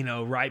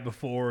right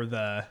before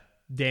the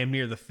damn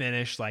near the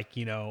finish, like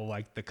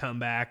like the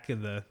comeback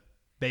of the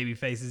baby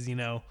faces,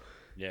 Yeah.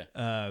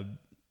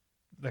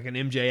 Like an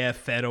MJF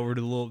fed over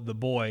to the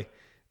boy,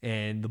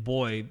 and the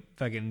boy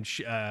fucking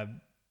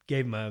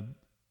gave him a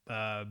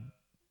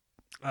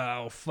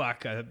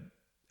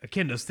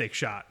kendo stick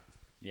shot.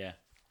 Yeah.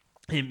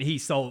 And he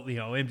sold,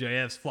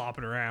 MJF's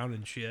flopping around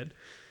and shit.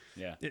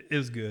 Yeah. It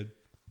was good.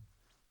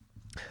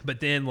 But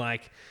then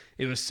like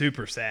it was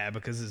super sad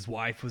because his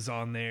wife was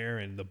on there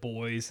and the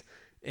boys,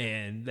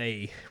 and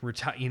they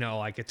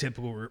like a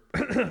typical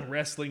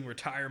wrestling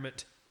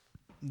retirement.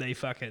 They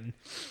fucking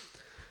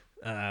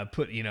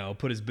put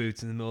his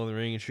boots in the middle of the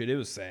ring and shit. It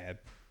was sad.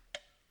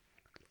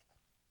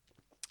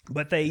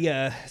 But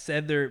they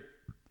said they're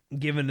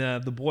giving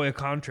the boy a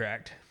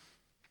contract.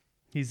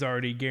 He's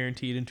already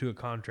guaranteed into a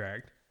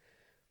contract.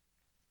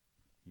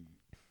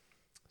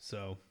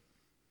 So,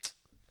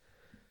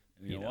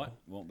 you know what?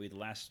 Won't be the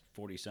last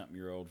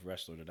 40-something-year-old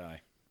wrestler to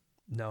die.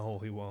 No,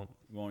 he won't.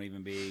 Won't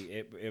even be.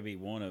 It'll be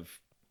one of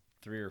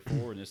 3 or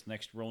 4 in this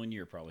next rolling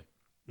year, probably.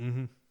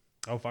 Mm-hmm.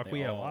 Oh fuck,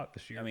 we had a lot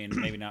this year. I mean,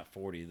 maybe not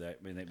 40.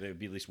 There'd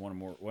be at least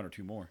one or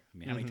two more. I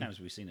mean, how many times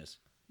have we seen this?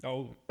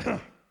 Oh,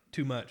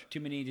 too much. Too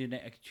many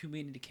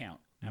to count.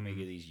 How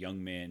many of these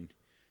young men,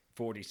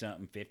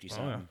 40-something,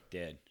 50-something,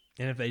 dead?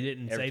 And if they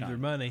didn't save their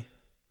money,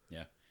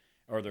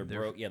 or they're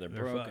broke. Yeah, they're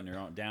broke fucked. and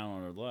they're down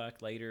on their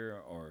luck later,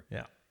 or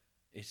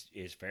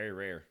it's very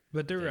rare.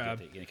 But they're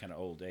any kind of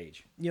old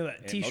age.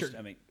 That T-shirt.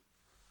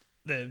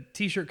 The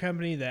T-shirt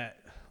company that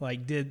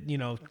like did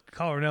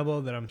Collar and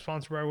Elbow that I'm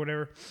sponsored by or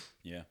whatever.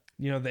 Yeah.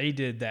 They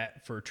did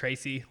that for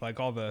Tracy. Like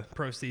all the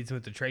proceeds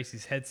went to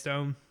Tracy's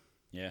headstone.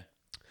 Yeah.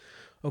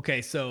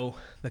 Okay, so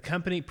the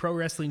company Pro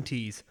Wrestling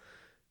Tees,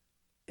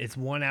 it's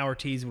 1 hour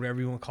tees, whatever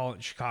you want to call it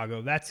in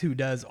Chicago. That's who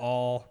does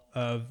all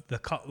of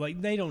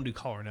they don't do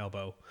Collar and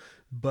Elbow,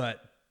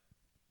 but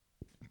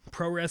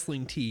Pro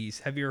Wrestling Tees.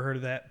 Have you ever heard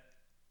of that?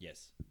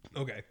 Yes.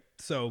 Okay,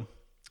 so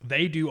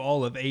They do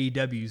all of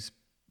AEW's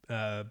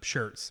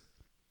shirts.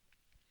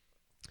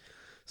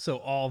 So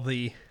all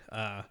the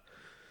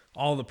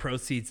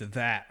proceeds of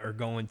that are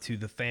going to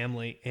the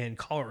family. And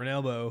Collar and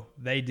Elbow,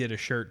 they did a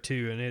shirt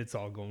too, and it's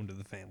all going to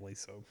the family.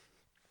 So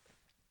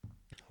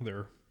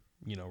they're,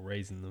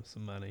 raising them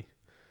some money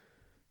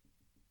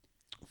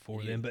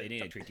for them. But they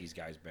need to treat these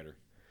guys better.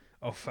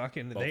 Oh,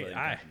 fucking! Both of them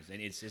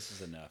companies. This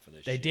is enough of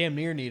this. They shit. damn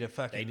near need a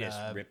fucking. They just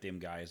rip them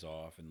guys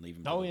off and leave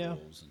them. Oh to the yeah.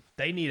 wolves and,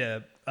 They need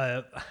a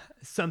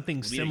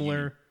something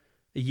similar.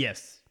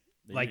 Yes,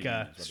 like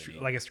a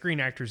Screen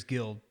Actors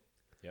Guild,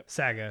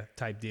 saga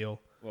type deal.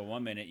 Well,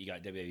 one minute you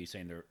got WWE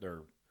saying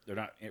they're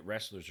not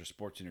wrestlers or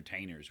sports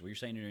entertainers. Well, you're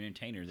saying they're an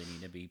entertainer. They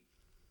need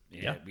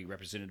to be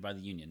represented by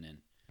the union. Then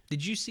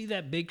did you see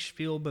that big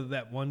spiel? But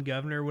that one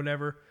governor, or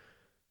whatever,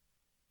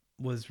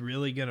 was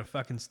really gonna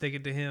fucking stick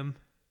it to him.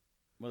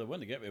 Well, the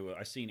one to get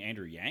I seen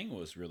Andrew Yang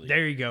was really.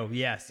 There you go.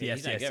 Yes. He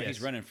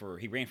ran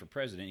for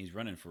president. He's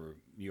running for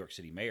New York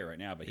City mayor right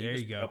now. But he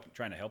was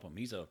trying to help him.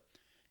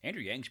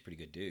 Andrew Yang's a pretty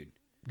good dude.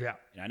 Yeah.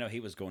 And I know he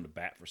was going to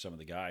bat for some of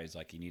the guys.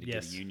 Like, you need to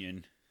get a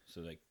union.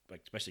 So, like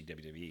especially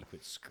WWE,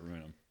 quit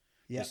screwing them.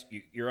 Yeah.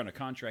 You're on a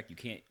contract. You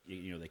can't,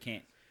 they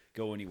can't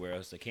go anywhere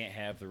else. They can't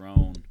have their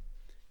own,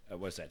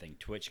 what's that thing?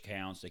 Twitch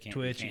accounts. They can't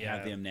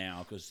have them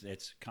now because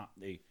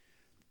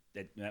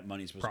that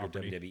money's supposed to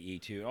go to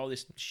WWE too. All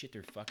this shit,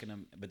 they're fucking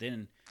them. But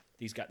then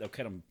they'll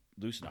cut them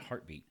loose in a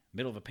heartbeat.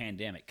 Middle of a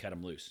pandemic, cut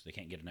them loose. They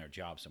can't get another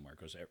job somewhere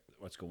because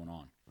what's going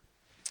on?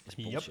 It's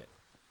bullshit. Yep.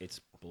 It's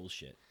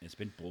bullshit. It's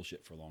been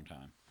bullshit for a long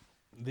time.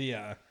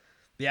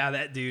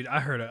 That dude.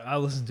 I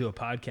listened to a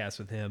podcast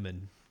with him,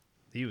 and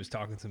he was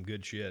talking some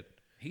good shit.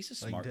 He's a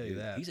smart dude.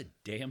 That. He's a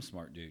damn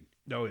smart dude.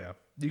 Oh yeah,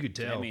 you could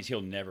tell. That means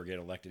he'll never get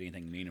elected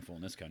anything meaningful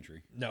in this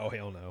country. No,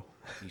 hell no.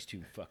 He's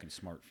too fucking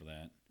smart for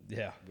that.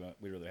 Yeah, but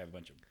we'd rather have a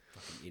bunch of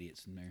fucking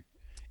idiots in there.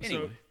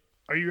 Anyway, so,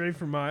 are you ready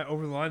for my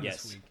over the line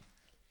this week?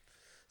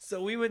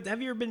 So we went.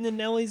 Have you ever been to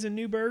Nellie's in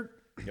Newburgh?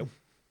 Nope.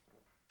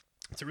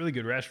 It's a really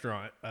good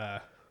restaurant.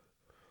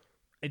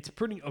 It's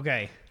pretty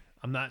okay.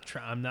 I'm not.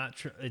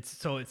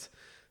 It's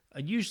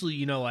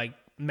usually like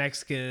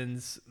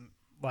Mexicans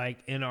like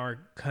in our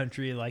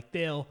country like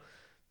they'll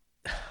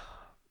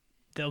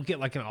get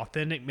like an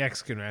authentic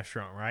Mexican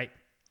restaurant, right?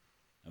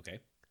 Okay.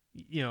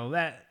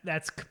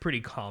 That's pretty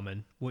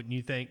common, wouldn't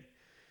you think?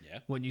 Yeah.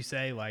 Wouldn't you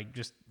say like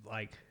just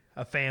like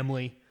a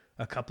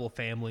couple of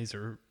families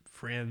or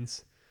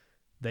friends,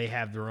 they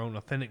have their own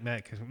authentic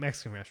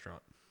Mexican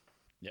restaurant.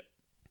 Yep.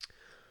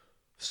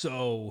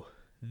 So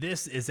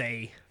this is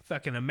a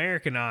fucking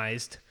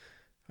Americanized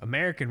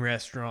American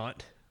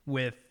restaurant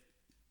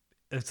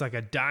it's like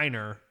a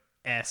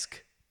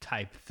diner-esque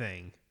type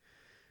thing.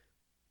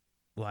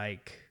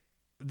 Like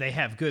they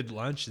have good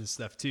lunch and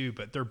stuff too,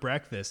 but their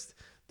breakfast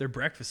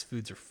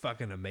foods are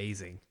fucking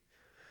amazing.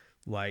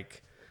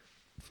 Like,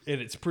 and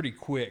it's pretty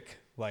quick.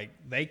 Like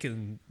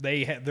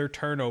they have their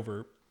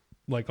turnover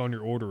like on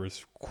your order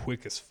is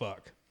quick as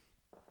fuck.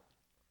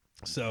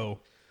 So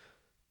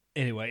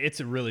anyway, it's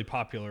a really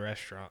popular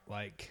restaurant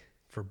like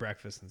for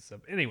breakfast and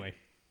stuff. Anyway,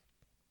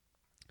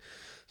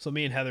 so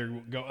me and Heather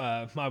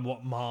go. My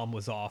mom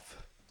was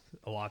off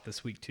a lot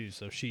this week too,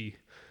 so she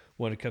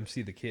wanted to come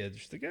see the kids.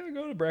 She's like, "Yeah,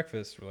 go to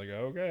breakfast." We're like,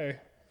 "Okay."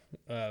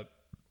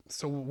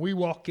 So we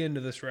walk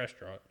into this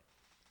restaurant.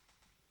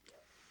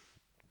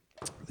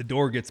 The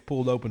door gets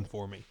pulled open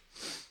for me,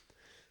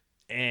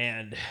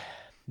 and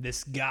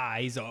this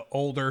guy, he's an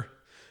older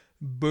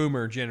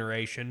boomer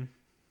generation.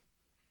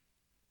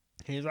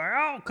 He's like,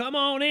 "Oh, come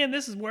on in.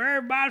 This is where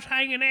everybody's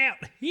hanging out."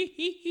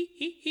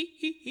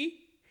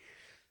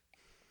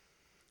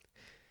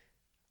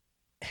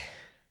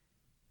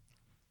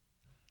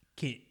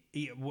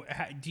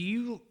 Do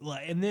you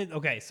like? And then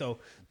so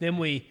then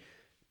we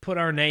put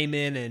our name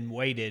in and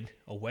waited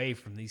away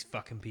from these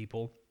fucking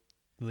people,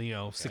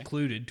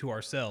 secluded to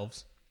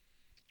ourselves.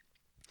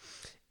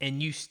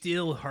 And you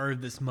still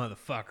heard this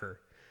motherfucker,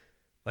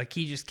 like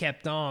he just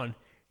kept on.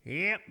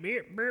 Yep,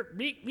 beep,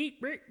 beep,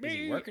 beep, beep, Is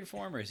he working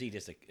for him, or is he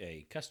just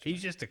a customer?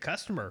 He's just a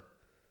customer.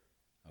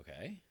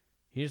 Okay.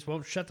 He just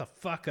won't shut the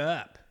fuck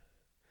up.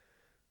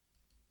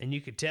 And you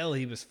could tell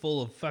he was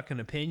full of fucking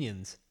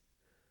opinions.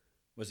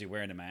 Was he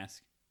wearing a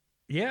mask?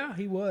 Yeah,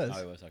 he was. Oh,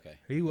 he was, okay.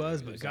 He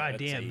was, but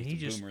goddamn, he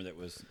just... boomer that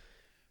was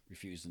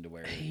refusing to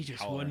wear it. He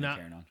just would not...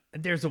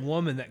 There's a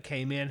woman that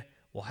came in.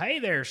 Well, hey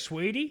there,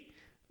 sweetie.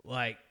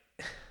 Like,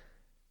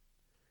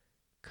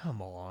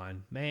 come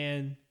on,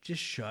 man.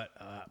 Just shut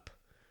up.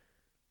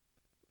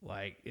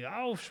 Like,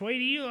 oh,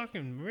 sweetie, you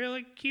looking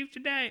really cute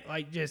today.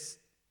 Like, just...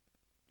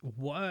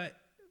 What?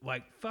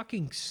 Like,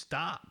 fucking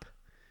stop.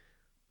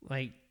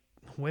 Like,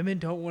 women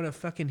don't want to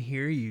fucking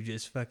hear you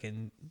just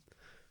fucking...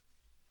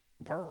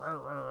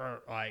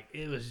 Like,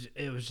 it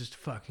was just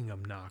fucking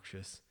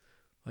obnoxious.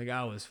 Like,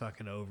 I was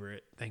fucking over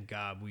it. Thank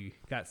God we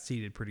got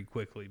seated pretty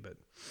quickly, but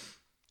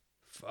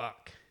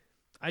fuck.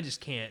 I just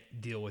can't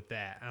deal with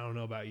that. I don't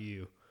know about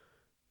you.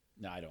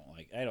 No, I don't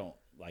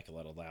like a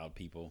lot of loud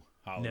people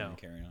hollering and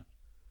carrying on.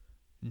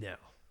 No.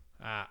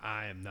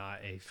 I am not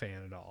a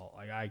fan at all.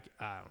 Like, I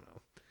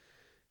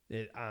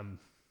don't know.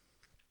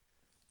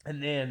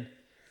 And then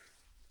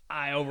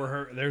I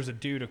overheard there's a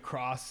dude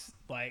across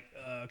like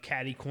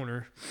caddy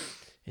corner,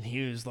 and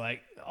he was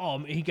like, "Oh,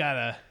 he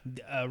got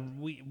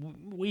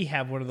we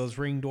have one of those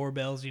Ring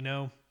doorbells, you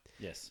know."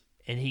 Yes.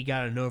 And he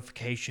got a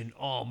notification.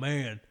 Oh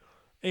man,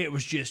 it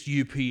was just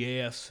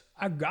UPS.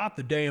 I got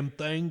the damn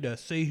thing to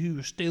see who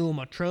was stealing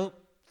my Trump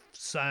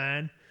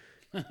sign,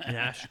 and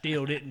I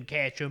still didn't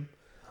catch him.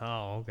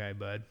 Oh, okay,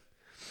 bud.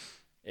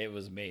 It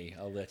was me.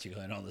 I'll let you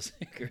go in on the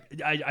secret.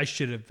 I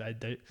should have.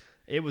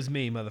 It was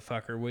me,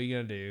 motherfucker. What are you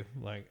gonna do?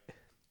 Like,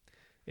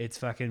 it's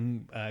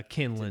fucking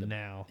kindling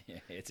now. Yeah,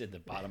 it's at the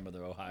bottom of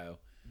the Ohio.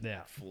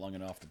 Yeah, Flung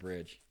it off the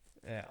bridge.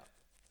 yeah.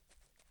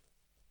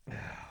 Oh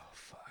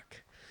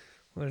fuck.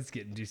 Let's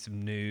get into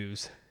some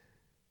news.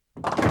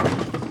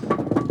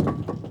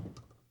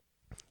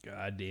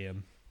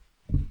 Goddamn.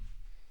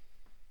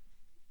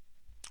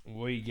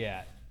 What you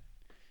got?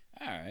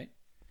 All right.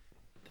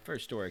 The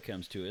first story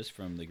comes to us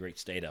from the great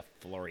state of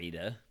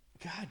Florida.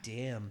 God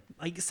damn.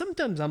 Like,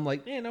 sometimes I'm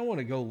like, man, I want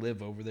to go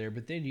live over there,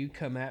 but then you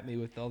come at me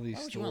with all these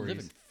Why would stories. you want to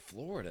live in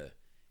Florida?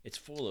 It's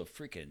full of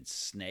freaking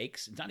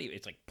snakes. It's not even.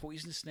 It's like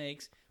poisonous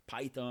snakes,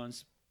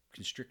 pythons,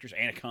 constrictors,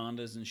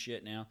 anacondas, and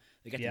shit. Now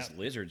they got these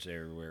lizards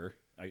everywhere.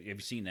 Have you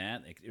seen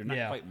that? They're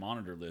not quite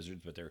monitor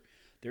lizards, but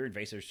they're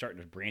invasive. They're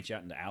starting to branch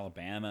out into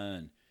Alabama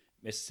and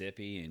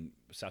Mississippi and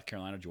South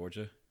Carolina,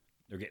 Georgia.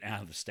 They're getting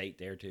out of the state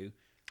there too.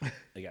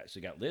 You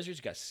got lizards,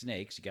 you got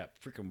snakes, you got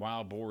freaking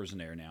wild boars in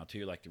there now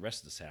too, like the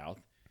rest of the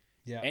South.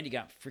 Yeah. And you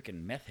got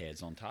freaking meth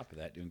heads on top of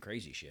that doing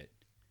crazy shit.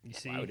 You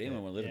see, why would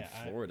anyone want to live in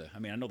Florida? I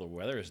mean, I know the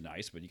weather is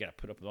nice, but you got to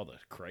put up with all the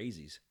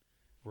crazies.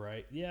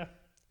 Right. Yeah.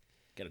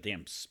 Got a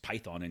damn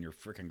python in your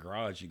freaking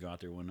garage. You go out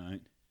there one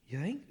night.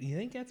 You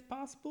think that's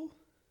possible?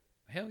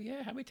 Hell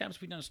yeah! How many times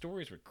have we done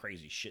stories with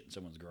crazy shit in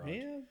someone's garage?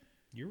 Yeah,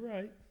 you're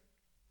right.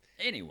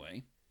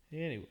 Anyway.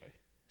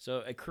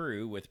 So a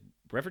crew with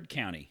Brevard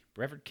County,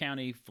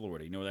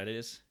 Florida. You know where that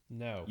is?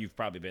 No. You've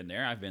probably been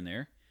there. I've been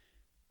there.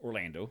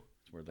 Orlando.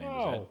 That's where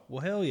Orlando's Oh,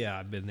 well, hell yeah,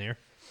 I've been there.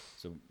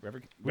 So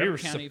Brevard We were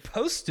County.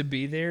 supposed to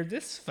be there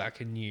this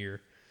fucking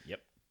year.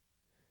 Yep.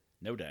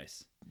 No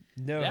dice.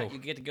 No. Yeah, you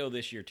get to go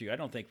this year too. I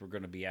don't think we're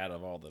going to be out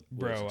of all the woods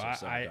Bro, until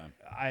summertime.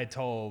 I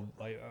told,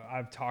 like,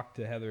 I've talked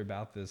to Heather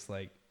about this.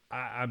 Like,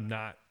 I'm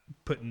not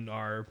putting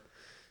our,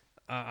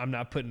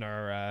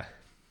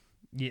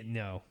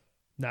 no,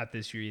 not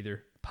this year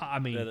either. I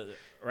mean,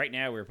 right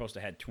now we're supposed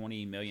to have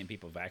 20 million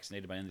people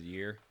vaccinated by the end of the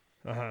year.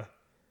 uh-huh.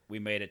 We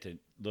made it to a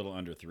little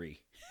under 3.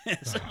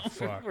 So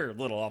fuck. we're a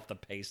little off the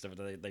pace of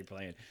what they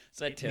planned.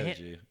 So that tells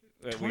you.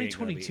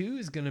 2022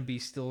 is going to be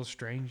still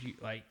strange.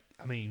 Like,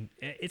 I mean,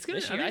 it's going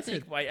to. I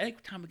think by the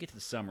time we get to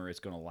the summer, it's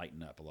going to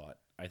lighten up a lot.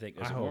 I think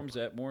as it warms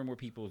up, more and more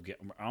people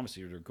get.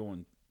 Honestly,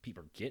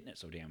 people are getting it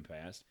so damn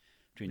fast.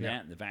 Between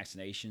that and the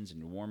vaccinations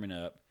and warming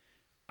up,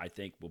 I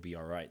think we'll be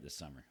all right this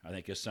summer. I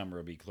think this summer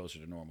will be closer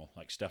to normal.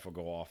 Like stuff will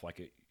go off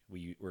like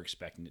we're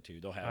expecting it to.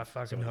 They'll have. I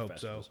fucking hope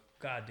festivals. so.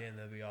 God damn,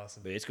 that'd be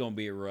awesome. But it's going to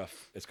be a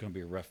rough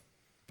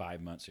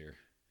 5 months here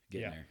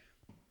getting there.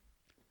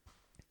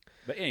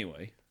 But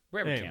anyway,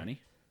 Brevard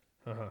County,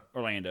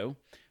 Orlando,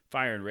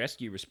 Fire and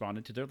Rescue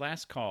responded to their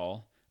last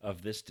call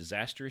of this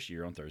disastrous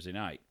year on Thursday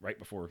night, right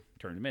before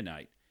turn to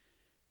midnight.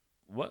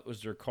 What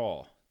was their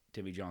call,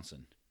 Timmy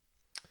Johnson?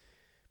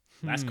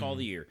 Last call of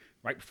the year,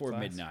 right before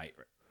midnight.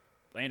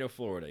 Orlando,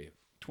 Florida,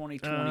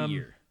 2020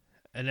 year.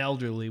 An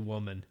elderly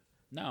woman.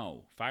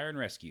 No, Fire and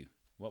Rescue.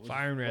 What was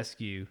Fire and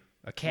Rescue.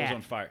 A cat. What was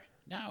on fire?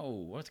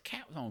 No, what the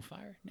cat was on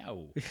fire?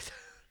 No.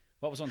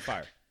 What was on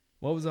fire?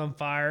 What was on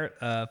fire?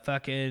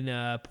 Fucking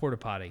porta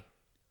potty.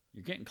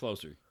 You're getting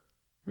closer.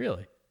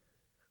 Really?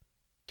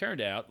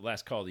 Turned out, the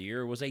last call of the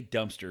year was a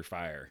dumpster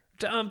fire.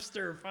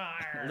 Dumpster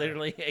fire.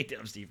 Literally a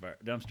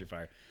dumpster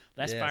fire.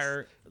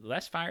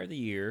 Last fire of the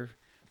year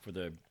for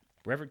the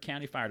Brevard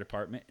County Fire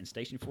Department and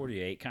Station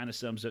 48 kind of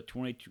sums up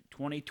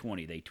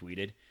 2020, they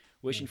tweeted.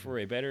 Wishing for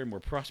a better and more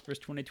prosperous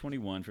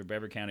 2021 for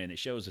Brevard County, and it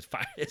shows this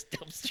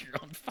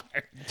dumpster on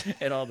fire,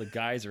 and all the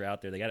guys are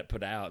out there. They got it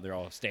put out. They're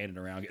all standing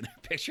around getting their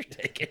picture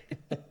taken.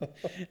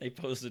 They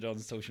posted on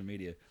social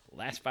media.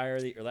 Last fire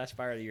of the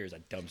year is a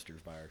dumpster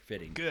fire.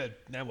 Fitting. Good.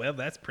 Now, well,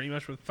 that's pretty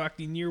much what the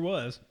fucking year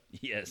was.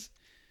 Yes.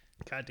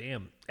 God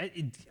damn.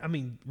 I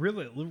mean,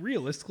 really,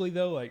 realistically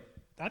though, like,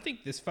 I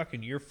think this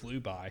fucking year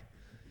flew by.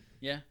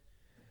 Yeah.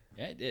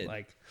 Yeah, it did.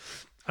 Like,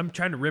 I'm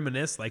trying to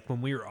reminisce. Like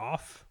when we were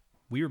off.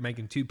 We were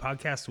making 2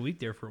 podcasts a week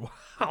there for a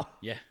while.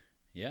 Yeah.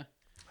 Like,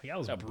 that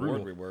was how brutal.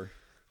 bored we were.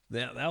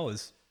 That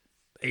was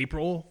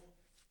April.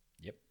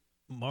 Yep.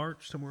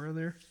 March, somewhere in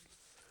there.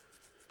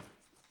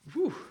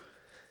 Whew.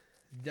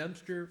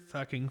 Dumpster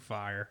fucking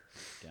fire.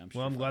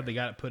 Well, I'm glad they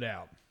got it put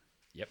out.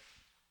 Yep.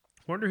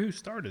 Wonder who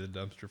started the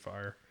dumpster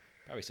fire.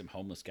 Probably some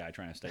homeless guy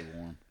trying to stay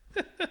warm.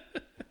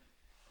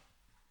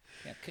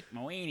 Yeah, cook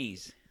my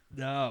weenies.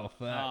 No,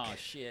 fuck. Oh,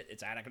 shit.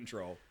 It's out of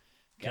control.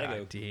 Gotta God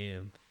go.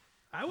 damn.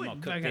 I'm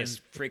gonna cook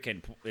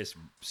this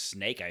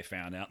snake I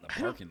found out in the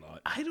parking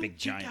lot. Big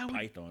giant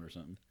python or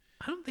something.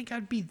 I don't think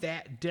I'd be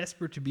that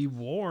desperate to be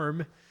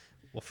warm.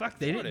 Well, fuck,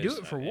 they didn't do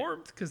it for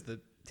warmth because the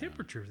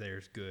temperature there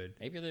is good.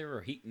 Maybe they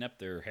were heating up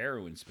their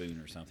heroin spoon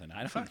or something. I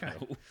don't Fuck,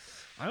 know.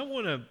 I don't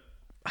want to.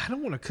 I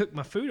don't want to cook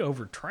my food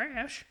over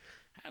trash.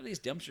 How do these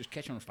dumpsters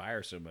catch on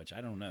fire so much?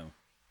 I don't know.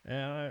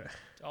 Uh,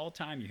 All the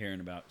time you're hearing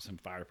about some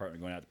fire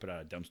department going out to put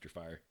out a dumpster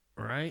fire.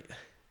 right?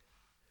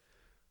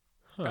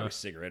 Probably a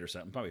cigarette or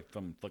something. Probably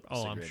from flick the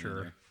Oh, cigarette I'm sure.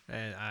 in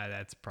there. And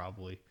that's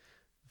probably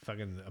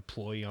fucking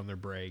employee on their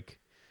break.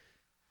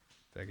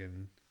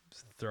 Fucking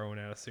throwing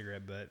out a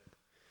cigarette butt.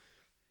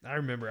 I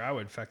remember I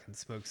would fucking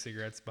smoke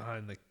cigarettes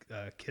behind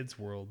the Kids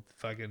World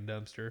fucking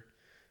dumpster.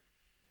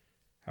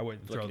 I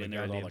wouldn't throw the in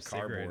there with goddamn all the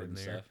cigarette cardboard in and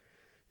there. stuff.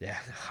 Yeah,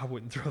 I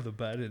wouldn't throw the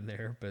butt in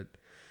there, but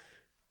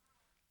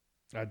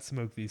I'd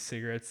smoke these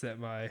cigarettes that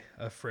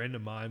a friend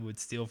of mine would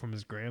steal from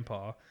his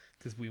grandpa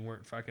because we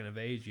weren't fucking of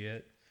age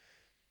yet.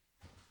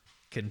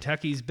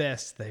 Kentucky's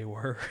best, they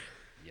were.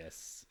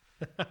 Yes.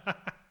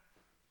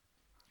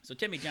 So,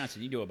 Timmy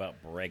Johnson, you know about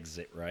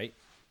Brexit, right?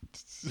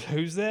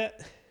 Who's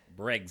that?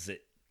 Brexit.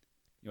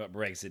 You know what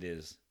Brexit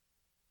is?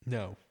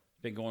 No.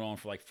 It's been going on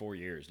for like 4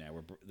 years now.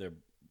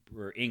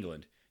 We're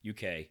England,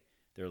 UK.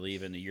 They're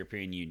leaving the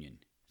European Union.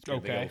 It's been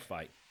a big old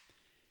fight.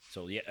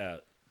 So,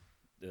 the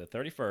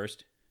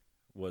 31st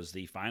was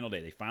the final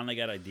day. They finally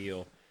got a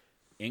deal.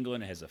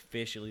 England has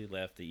officially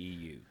left the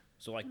EU.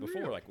 So, like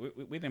before, like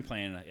we've been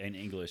playing in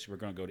English. We're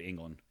going to go to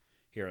England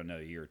here in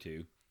another year or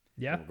two.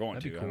 Yeah, we're going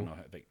to. Cool. I don't know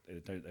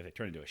if they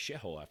turn into a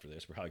shithole after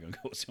this. We're probably going to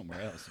go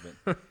somewhere else.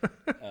 But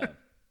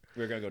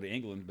we're going to go to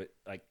England. But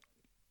like,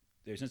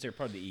 since they're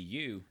part of the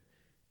EU,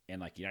 and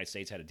like the United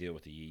States had a deal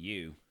with the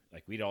EU,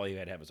 like we'd all you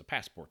had to have was a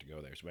passport to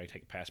go there. So we had to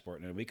take a passport,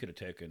 and then we could have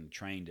taken a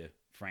train to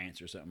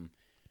France or something.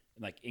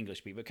 Like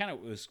English people, it kind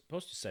of was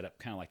supposed to set up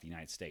kind of like the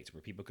United States,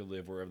 where people could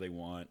live wherever they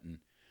want and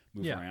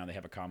move around. They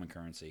have a common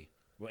currency.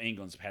 Well,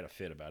 England's had a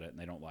fit about it, and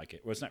they don't like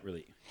it. Well, it's not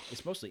really.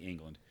 It's mostly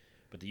England,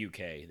 but the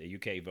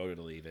UK voted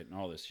to leave it, and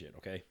all this shit.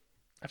 Okay.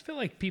 I feel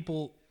like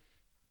people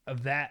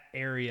of that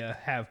area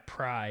have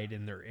pride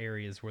in their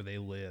areas where they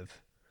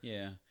live.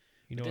 Yeah.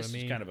 You know this what I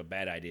mean? is kind of a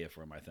bad idea for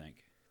them, I think.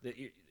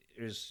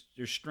 There's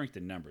strength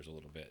in numbers a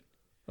little bit.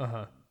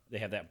 Uh-huh. They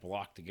have that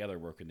block together,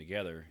 working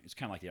together. It's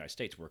kind of like the United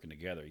States working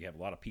together. You have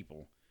a lot of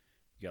people.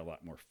 You got a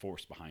lot more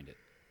force behind it.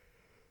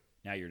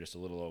 Now you're just a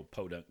little old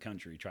podunk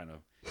country trying to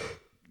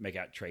make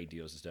out trade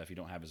deals and stuff. You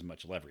don't have as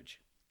much leverage.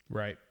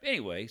 Right.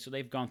 Anyway, so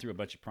they've gone through a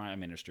bunch of prime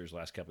ministers the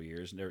last couple of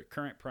years, and their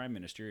current prime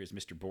minister is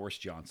Mr. Boris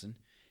Johnson.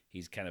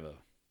 He's a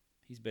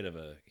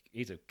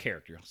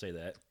character, I'll say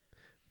that.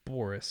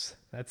 Boris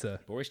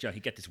Johnson. He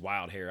got this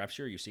wild hair. I'm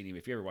sure you've seen him.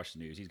 If you ever watch the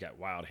news, he's got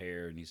wild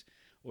hair, and he's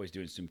always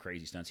doing some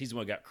crazy stunts. He's the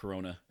one who got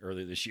corona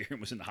earlier this year and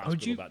was in the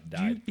hospital about to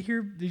die.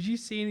 Did you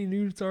see any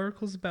news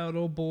articles about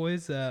old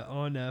boys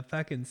on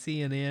fucking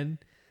CNN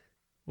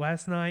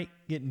last night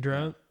getting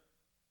drunk?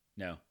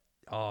 No.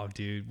 Oh,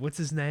 dude, what's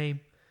his name?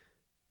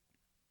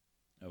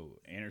 Oh,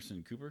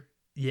 Anderson Cooper?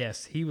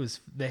 Yes, him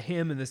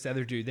and this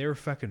other dude, they were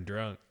fucking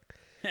drunk.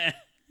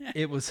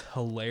 It was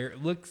hilarious.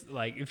 Looks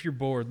like, if you're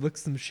bored, look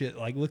some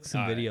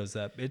videos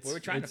up. We're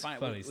trying to find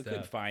funny we stuff.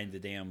 couldn't find the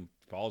damn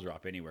ball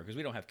drop anywhere because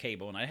we don't have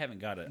cable, and I haven't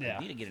got I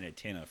need to get an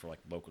antenna for like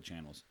local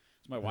channels.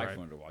 So my wife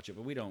wanted to watch it,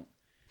 but we don't.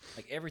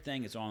 Like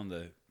everything is on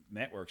the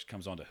networks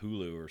comes onto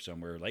Hulu or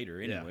somewhere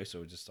later anyway.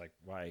 So it's just like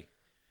why?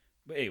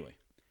 But anyway.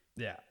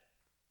 Yeah.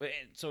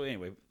 So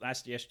anyway,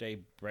 yesterday,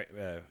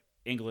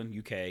 England,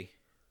 UK,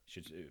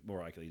 more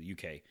likely the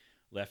UK,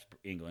 left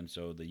England.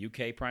 So the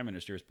UK Prime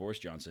Minister is Boris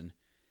Johnson.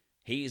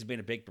 He's been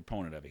a big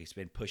proponent of it. He's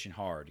been pushing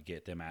hard to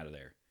get them out of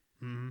there.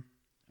 Mm-hmm.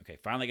 Okay,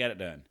 finally got it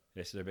done.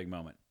 This is their big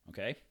moment.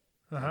 Okay,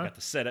 Uh-huh. got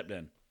the setup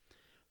done.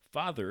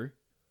 Father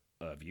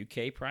of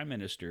UK Prime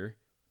Minister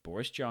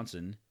Boris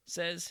Johnson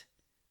says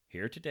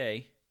here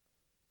today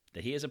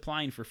that he is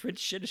applying for French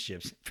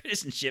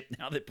citizenship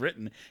now that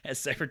Britain has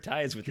severed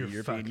ties with the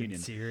European Union.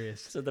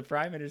 Serious? So the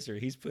Prime Minister,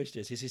 he's pushed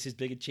this. This is his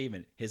big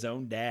achievement. His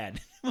own dad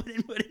went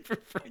in for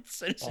French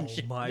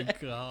citizenship. Oh my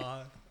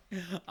god!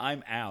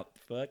 I'm out.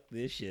 Fuck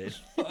this shit.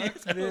 Fuck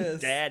His own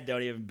this. dad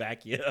don't even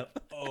back you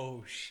up.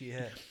 Oh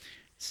shit!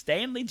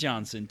 Stanley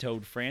Johnson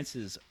told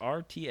France's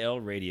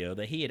RTL radio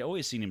that he had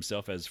always seen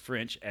himself as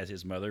French as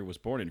his mother was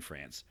born in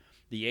France.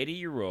 The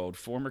 80-year-old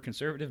former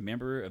Conservative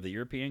member of the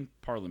European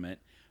Parliament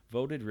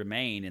voted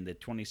Remain in the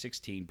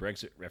 2016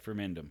 Brexit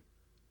referendum.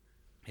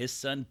 His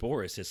son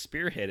Boris has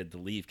spearheaded the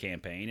Leave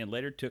campaign and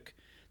later took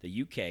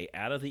the UK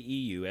out of the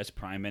EU as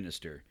Prime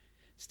Minister.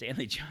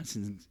 Stanley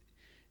Johnson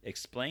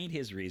explained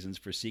his reasons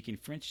for seeking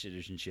French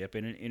citizenship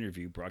in an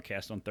interview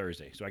broadcast on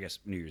Thursday, so I guess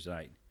New Year's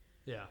night.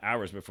 Yeah.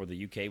 Hours before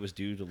the UK was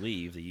due to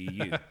leave the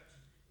EU.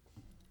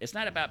 It's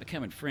not about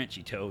becoming French,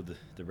 he told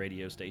the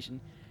radio station.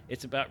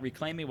 It's about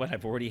reclaiming what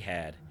I've already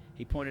had.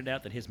 He pointed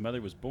out that his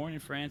mother was born in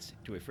France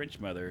to a French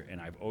mother, and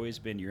I've always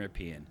been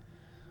European.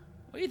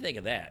 What do you think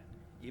of that?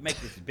 You make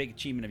this big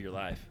achievement of your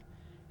life,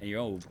 and your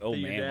old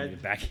man won't even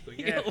back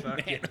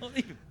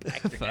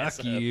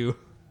Fuck you.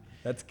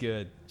 That's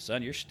good.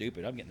 Son, you're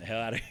stupid. I'm getting the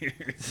hell out of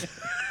here.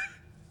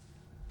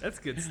 That's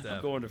good stuff.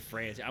 I'm going to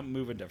France. I'm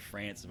moving to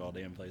France of all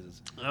damn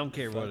places. I don't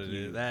care Fuck what it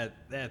you. is.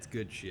 That's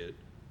good shit.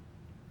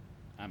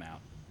 I'm out.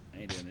 I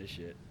ain't doing this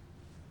shit.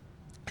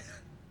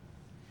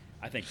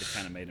 I think they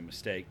kind of made a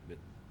mistake, but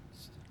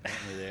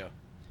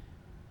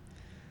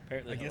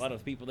apparently a lot of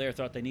the people there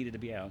thought they needed to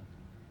be out.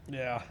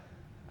 Yeah.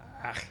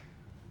 Ah.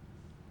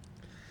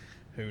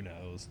 Who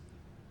knows?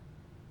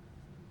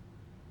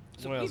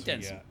 So What else we've done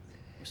we some,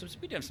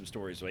 got? we've done some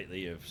stories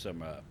lately of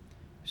some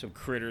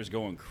critters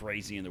going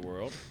crazy in the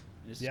world.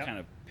 This Yep. is kind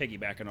of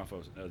piggybacking off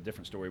of a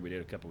different story we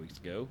did a couple weeks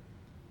ago.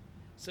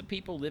 Some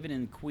people living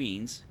in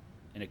Queens,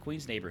 in a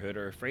Queens neighborhood,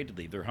 are afraid to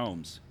leave their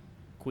homes.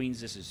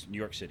 Queens, this is New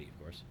York City, of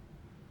course.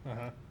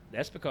 Uh-huh.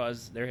 That's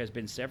because there has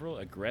been several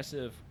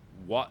aggressive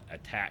WAT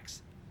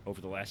attacks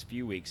over the last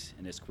few weeks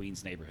in this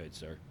Queens neighborhood,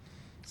 sir.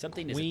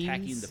 Something is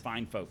attacking Queens? the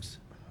fine folks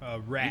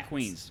Rats. in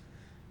Queens.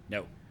 No,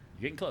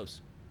 you're getting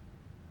close.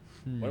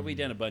 What have we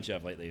done a bunch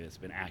of lately that's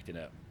been acting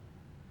up?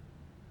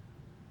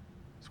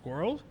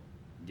 Squirrels?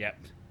 Yep.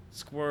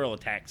 Squirrel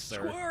attacks,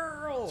 sir.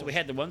 Squirrels! So we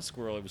had the one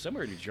squirrel. It was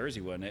somewhere in New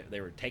Jersey, wasn't it? They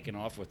were taking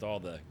off with all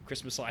the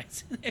Christmas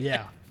lights.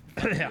 Yeah.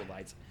 Yeah.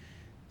 Lights.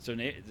 So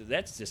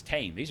that's just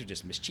tame. These are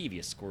just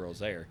mischievous squirrels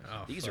there.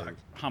 Oh, These fuck. are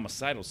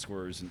homicidal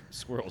squirrels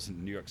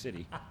in New York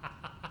City.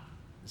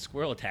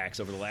 Squirrel attacks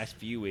over the last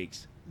few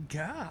weeks.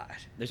 God.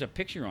 There's a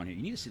picture on here.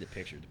 You need to see the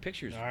picture. The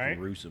picture is All right.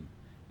 gruesome.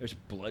 There's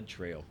a blood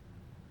trail.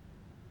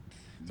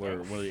 Where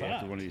Oh, after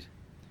fuck. one of these.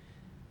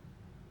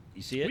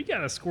 You see it? We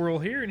got a squirrel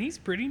here, and he's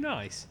pretty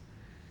nice.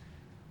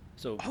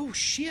 So Oh,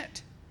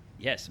 shit.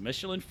 yes,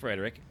 Michelin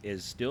Frederick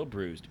is still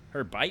bruised.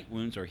 Her bite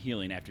wounds are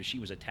healing after she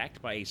was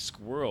attacked by a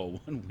squirrel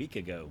 1 week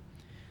ago.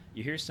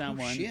 You hear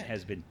someone shit.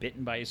 has been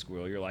bitten by a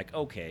squirrel, you're like,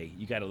 okay,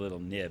 you got a little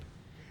nib.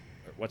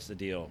 What's the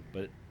deal?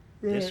 But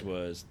this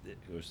was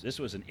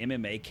an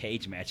MMA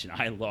cage match, and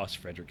I lost,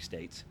 Frederick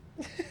states.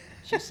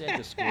 She said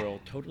the squirrel,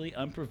 totally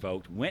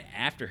unprovoked, went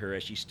after her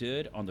as she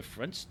stood on the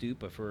front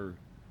stoop of her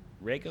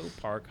Rego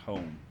Park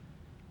home.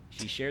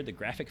 She shared the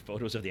graphic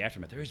photos of the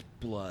aftermath. There's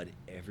blood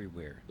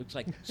everywhere. Looks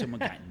like someone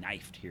got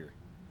knifed here.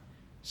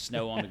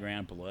 Snow on the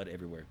ground, blood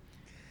everywhere.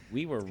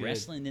 We were good.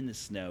 wrestling in the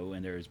snow,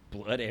 and there was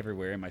blood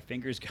everywhere, and my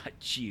fingers got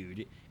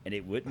chewed, and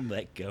it wouldn't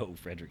let go,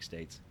 Frederick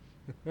states.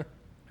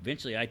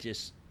 Eventually,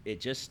 it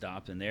just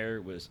stopped, and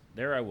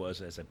there I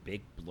was as a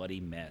big bloody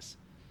mess.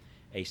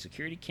 A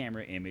security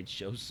camera image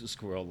shows the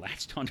squirrel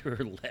latched onto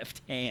her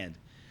left hand.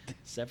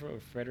 Several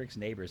of Frederick's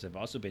neighbors have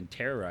also been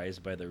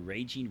terrorized by the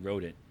raging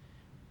rodent.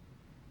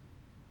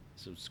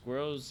 So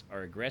squirrels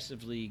are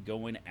aggressively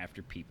going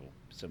after people,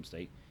 some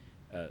state.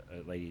 A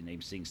lady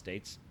named Singh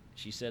states.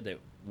 She said that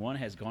one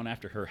has gone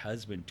after her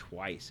husband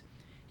twice.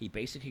 He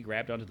basically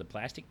grabbed onto the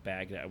plastic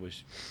bag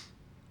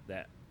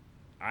that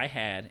I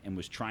had and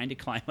was trying to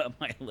climb up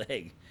my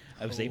leg.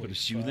 I was able Holy to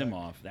shoo them fuck.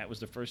 off. That was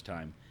the first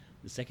time.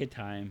 The second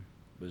time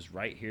was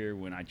right here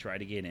when I tried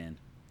to get in.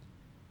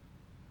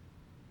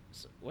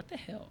 So, what the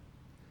hell?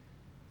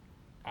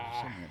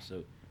 Somewhere.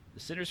 So the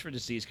Centers for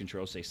Disease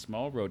Control say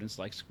small rodents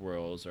like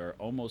squirrels are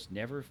almost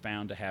never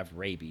found to have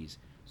rabies,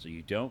 so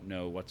you don't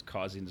know what's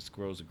causing the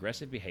squirrel's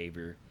aggressive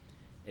behavior.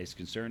 It's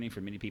concerning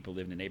for many people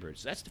living in the neighborhood.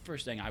 So that's the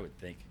first thing I would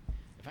think.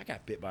 If I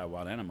got bit by a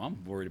wild animal,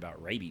 I'm worried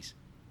about rabies.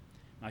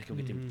 I can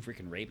go get them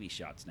freaking rabies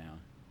shots now.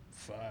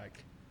 Fuck.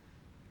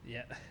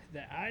 Yeah,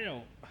 I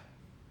don't.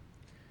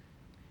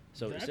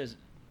 So it That- says,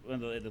 when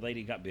the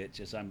lady got bit,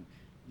 says, I'm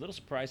a little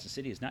surprised the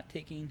city is not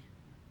taking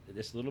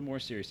this a little more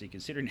seriously,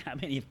 considering how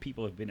many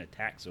people have been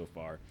attacked so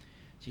far.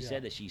 She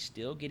said that she's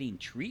still getting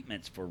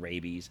treatments for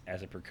rabies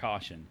as a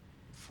precaution,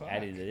 Fuck.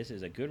 adding that this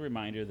is a good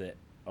reminder that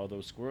although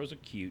squirrels are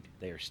cute,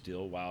 they are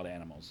still wild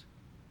animals.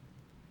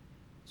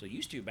 So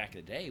used to, back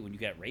in the day, when you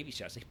got rabies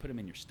shots, they put them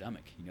in your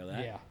stomach. You know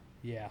that? Yeah,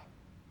 yeah.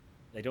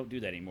 They don't do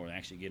that anymore. They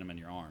actually get them in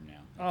your arm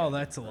now. Oh,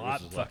 that's a This lot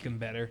is lucky. fucking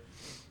better.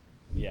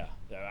 Yeah.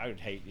 I would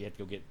hate you have to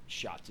go get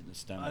shots in the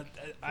stomach.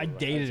 I for,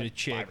 dated it's a like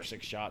chick. 5 or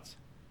 6 shots.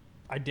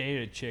 I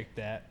dated a chick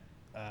that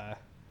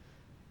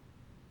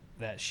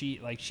she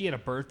had a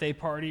birthday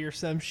party or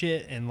some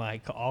shit, and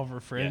like all of her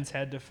friends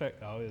had to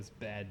oh, it was a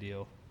bad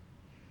deal.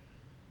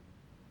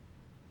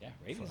 Yeah,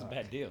 rabies is a Fuck.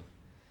 bad deal.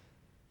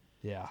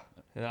 Yeah,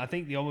 and I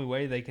think the only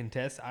way they can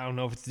test, I don't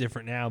know if it's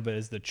different now, but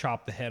is to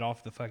chop the head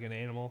off the fucking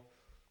animal.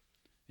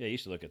 Yeah, you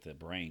used to look at the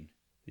brain,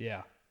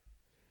 Yeah,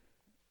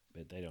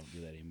 but they don't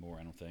do that anymore,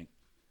 I don't think.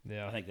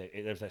 yeah. I think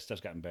that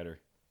stuff's gotten better.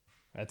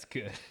 That's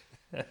good.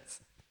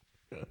 That's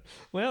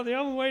well, the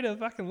only way to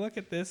fucking look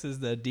at this is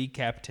to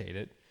decapitate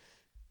it.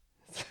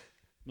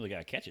 Well, they got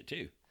to catch it,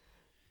 too.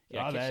 Oh,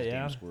 Catch that- this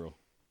damn yeah. squirrel.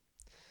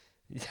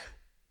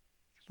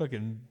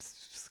 Fucking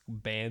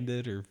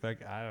bandit or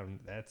fuck. I don't.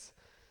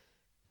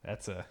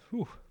 That's a.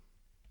 Whew.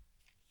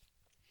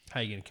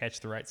 How you gonna catch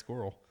the right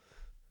squirrel?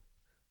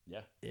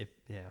 Yeah.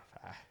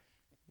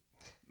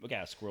 We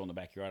got a squirrel in the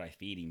backyard. I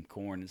feed him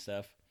corn and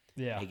stuff.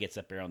 Yeah. He gets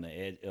up there on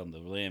the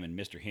limb, and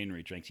Mr.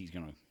 Henry thinks he's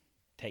going to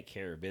take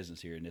care of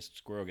business here, and this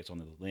squirrel gets on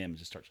the limb and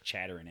just starts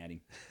chattering at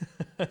him.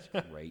 It's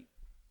great.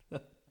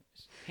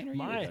 Henry,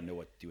 you really don't know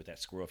what to do with that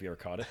squirrel if you ever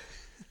caught it.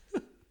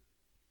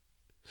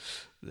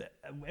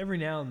 Every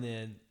now and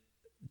then,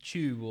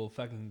 Chew will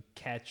fucking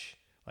catch.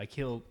 Like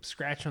he'll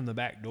scratch on the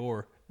back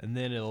door, and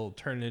then it'll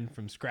turn in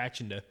from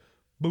scratching to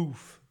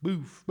boof,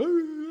 boof,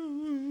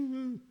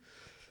 boof.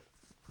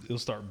 He'll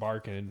start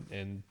barking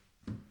and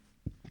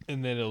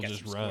then it'll Got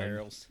just some run.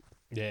 squirrels.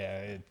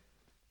 Yeah.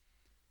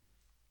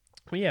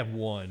 We have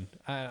one.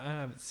 I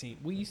haven't seen.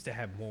 We used to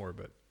have more,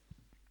 but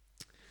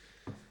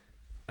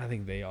I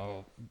think they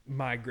all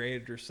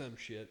migrated or some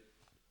shit.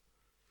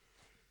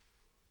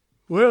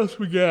 What else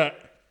we got?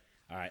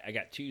 All right, I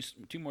got two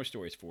more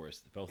stories for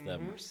us. Both of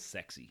them are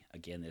sexy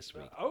again this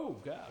week. Oh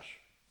gosh.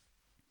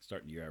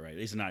 Starting the year out right.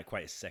 These are not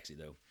quite as sexy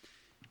though.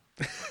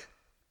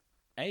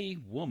 A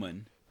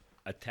woman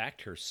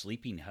attacked her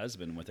sleeping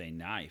husband with a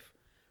knife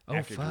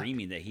after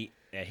dreaming that he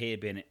had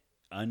been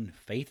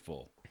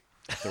unfaithful.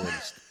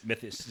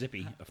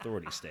 Mississippi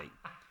authority state.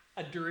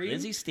 A dream?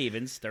 Lindsay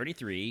Stevens,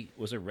 33,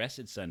 was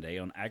arrested Sunday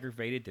on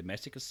aggravated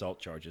domestic assault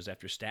charges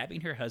after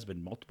stabbing her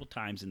husband multiple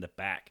times in the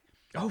back.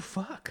 Oh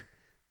fuck.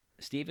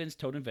 Stevens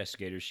told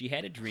investigators she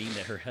had a dream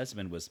that her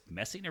husband was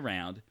messing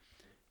around.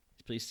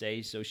 Police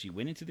say so she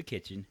went into the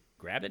kitchen,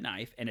 grabbed a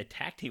knife, and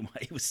attacked him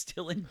while he was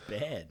still in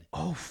bed.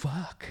 Oh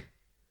fuck.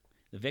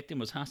 The victim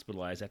was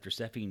hospitalized after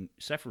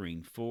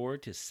suffering 4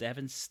 to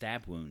 7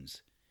 stab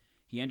wounds.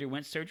 He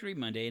underwent surgery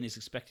Monday and is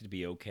expected to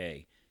be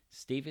okay.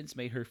 Stevens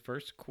made her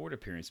first court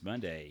appearance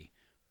Monday,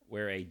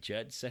 where a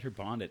judge set her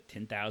bond at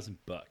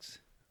 $10,000.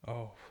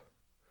 Oh.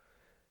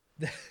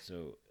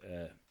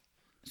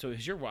 So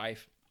has your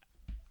wife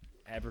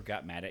ever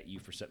got mad at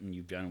you for something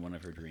you've done in one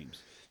of her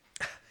dreams?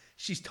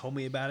 She's told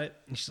me about it,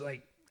 and she's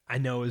like, "I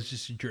know it was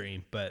just a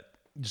dream, but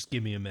just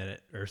give me a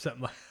minute or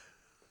something like."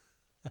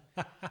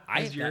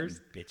 I have gotten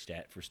bitched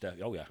at for stuff.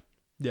 Oh yeah.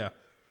 Yeah.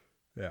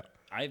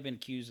 I've been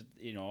accused of,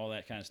 all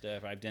that kind of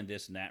stuff. I've done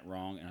this and that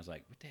wrong. And I was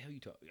like, what the hell are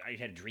you talking? I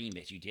had a dream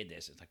that you did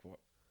this. It's like, well, it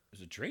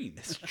was a dream.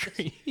 It's a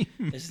dream.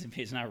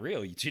 It's not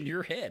real. It's in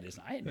your head.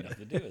 I had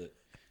nothing to do with it.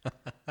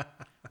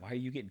 Why are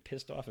you getting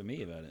pissed off at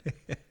me about it?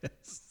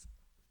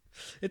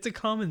 It's a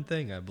common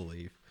thing, I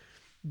believe.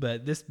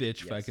 But this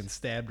bitch fucking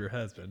stabbed her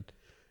husband.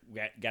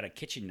 Got a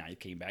kitchen knife,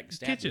 came back and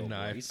stabbed kitchen the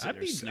old boy. knife. He's sitting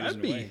there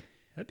snoozing away.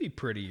 I'd be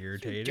pretty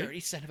irritated. You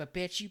dirty son of a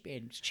bitch. You've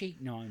been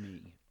cheating on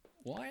me.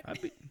 What?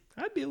 I'd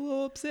be a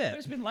little upset. I've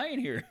just been laying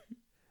here.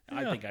 Yeah.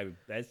 I think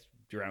that's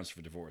grounds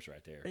for divorce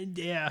right there.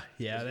 Yeah.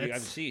 I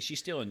see. She's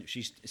still in.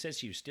 She says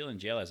she was still in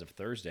jail as of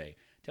Thursday.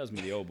 Tells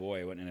me the old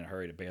boy went in a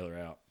hurry to bail her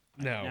out.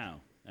 No,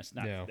 that's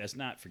not. No. That's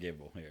not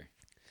forgivable here.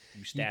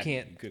 You stabbed.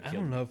 You can't. I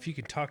don't know if you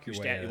can talk your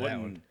way out of that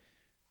one.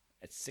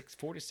 At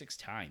 4 to 6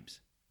 times.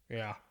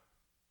 Yeah.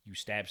 You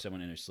stab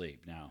someone in their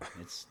sleep. Now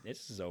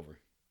this is over.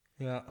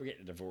 Yeah. We're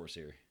getting a divorce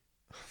here.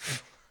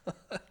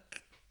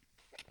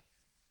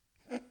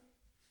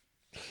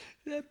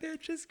 That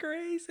bitch is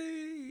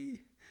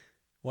crazy.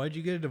 Why'd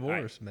you get a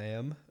divorce,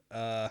 ma'am?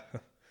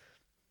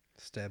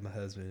 Stab my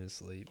husband in his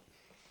sleep.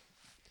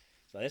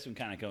 So this one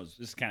kind of goes.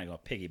 This is kind of going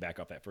to piggyback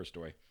off that first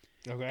story.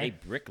 Okay. A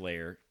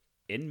bricklayer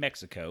in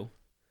Mexico,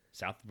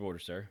 south of the border,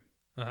 sir,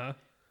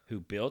 who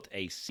built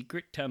a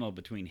secret tunnel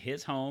between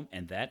his home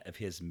and that of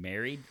his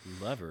married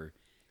lover,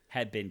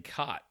 had been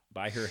caught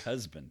by her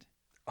husband.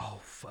 Oh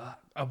fuck!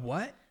 A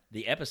what?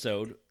 The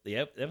episode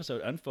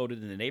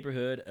unfolded in the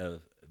neighborhood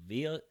of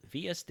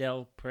Villas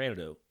del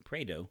Prado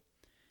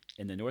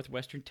in the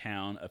northwestern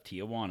town of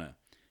Tijuana.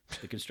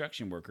 The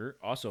construction worker,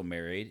 also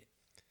married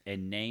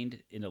and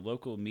named in the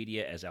local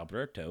media as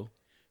Alberto,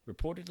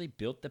 reportedly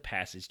built the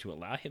passage to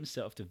allow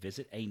himself to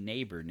visit a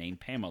neighbor named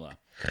Pamela,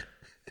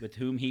 with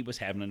whom he was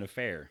having an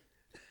affair.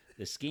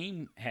 The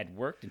scheme had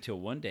worked until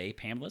one day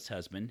Pamela's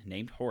husband,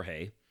 named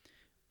Jorge,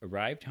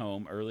 arrived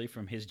home early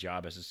from his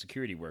job as a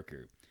security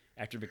worker.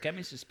 After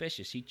becoming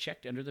suspicious, he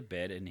checked under the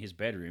bed in his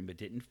bedroom but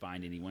didn't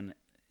find anyone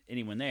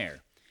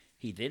there.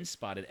 He then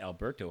spotted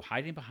Alberto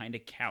hiding behind a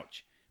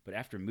couch, but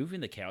after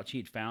moving the couch, he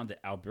had found that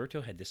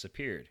Alberto had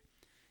disappeared.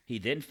 He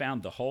then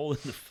found the hole in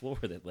the floor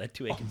that led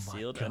to a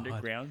concealed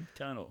underground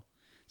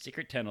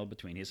secret tunnel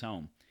between his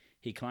home.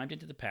 He climbed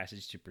into the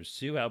passage to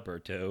pursue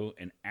Alberto,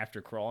 and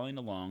after crawling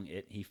along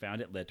it, he found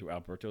it led to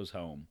Alberto's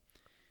home.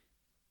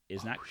 It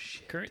is not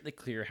currently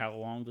clear how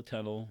long the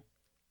tunnel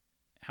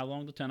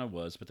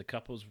was, but the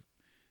couples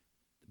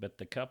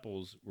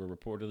were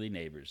reportedly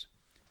neighbors.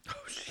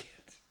 Oh shit.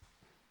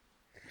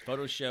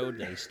 Photos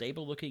showed a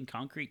stable-looking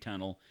concrete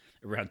tunnel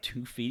around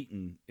 2 feet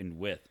in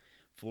width.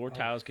 Floor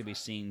tiles could be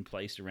seen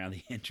placed around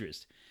the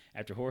entrance.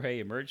 After Jorge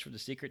emerged from the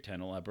secret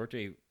tunnel,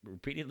 Alberto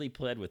repeatedly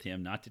pled with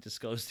him not to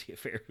disclose the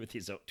affair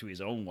to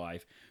his own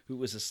wife, who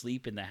was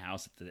asleep in the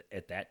house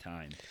at that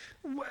time.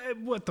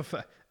 What the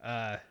fuck?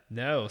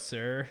 No,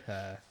 sir.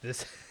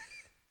 This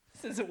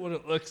isn't what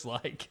it looks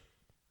like.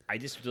 I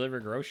just deliver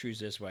groceries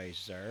this way,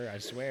 sir. I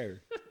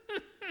swear.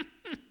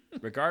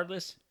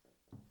 Regardless,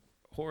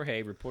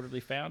 Jorge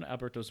reportedly found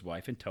Alberto's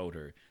wife and told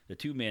her. The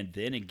two men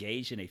then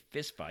engaged in a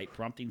fist fight,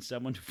 prompting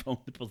someone to phone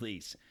the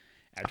police.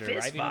 After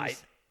arriving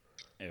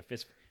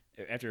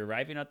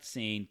at the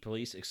scene,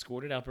 police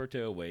escorted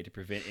Alberto away to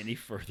prevent any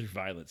further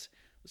violence.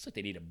 Looks like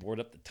they need to board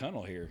up the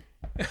tunnel here.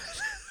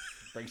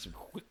 Bring some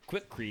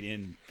quickcrete in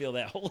and fill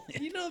that hole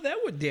in. You know, that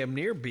would damn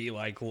near be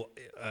like,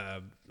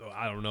 I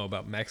don't know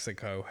about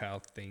Mexico, how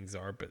things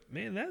are, but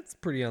man, that's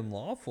pretty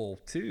unlawful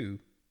too.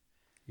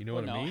 You know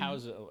what I mean?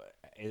 How's it?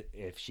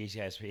 if he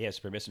has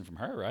permission from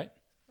her, right?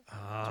 It's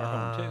her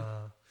home too.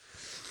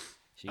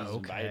 She's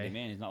invited him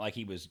in. It's not like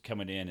he was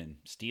coming in and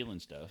stealing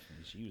stuff.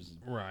 She was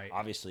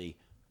obviously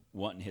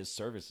wanting his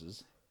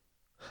services.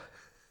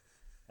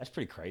 That's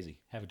pretty crazy.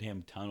 Have a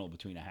damn tunnel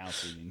between a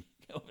house and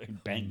go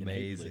and bang.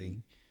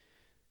 Amazing.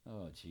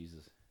 Oh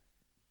Jesus.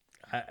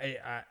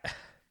 I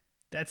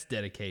that's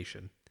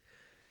dedication.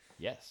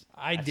 Yes.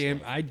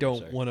 I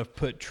don't want to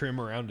put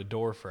trim around a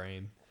door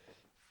frame.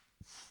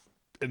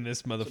 And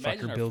this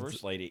motherfucker builds.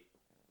 First lady.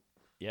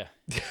 Yeah.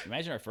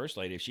 Imagine our first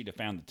lady if she'd have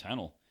found the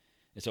tunnel.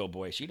 This old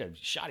boy, she'd have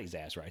shot his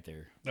ass right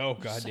there. Oh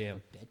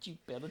goddamn! Bet you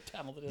built a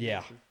tunnel.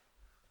 Yeah.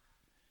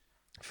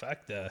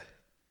 Fuck the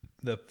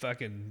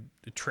fucking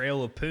the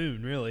trail of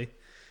poon. Really,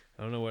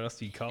 I don't know what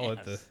else you call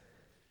it. The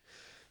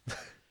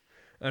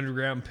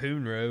underground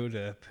poon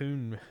road,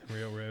 poon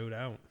railroad.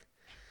 I don't.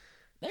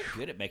 They're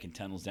good at making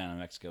tunnels down in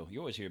Mexico. You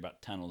always hear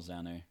about tunnels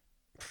down there.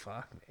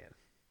 Fuck, man.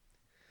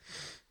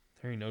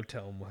 There ain't no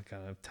telling what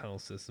kind of tunnel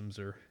systems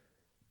are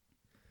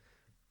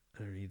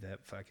underneath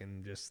that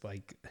fucking just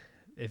like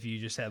if you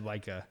just had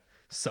like a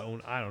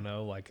I don't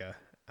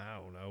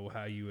know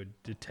how you would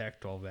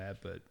detect all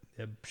that, but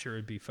I'm sure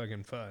it'd be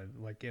fucking fun,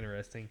 like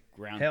interesting.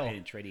 Ground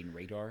penetrating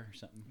radar or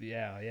something.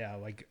 Yeah,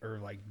 like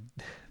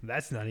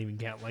that's not even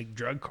count like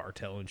drug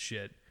cartel and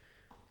shit.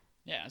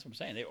 Yeah, that's what I'm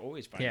saying. They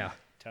always find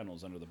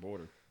tunnels under the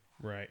border.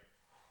 Right.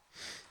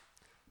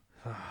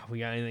 We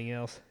got anything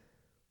else?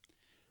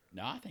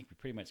 No, I think we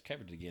pretty much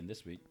covered it again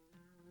this week.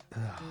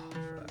 Oh,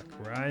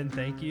 fuck. Ryan,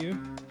 thank you.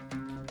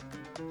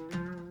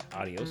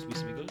 Adios,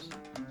 mis amigos.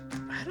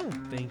 I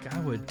don't think I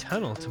would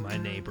tunnel to my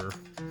neighbor.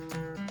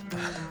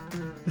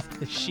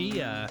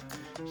 She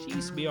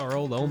used to be our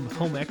old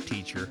home ec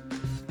teacher.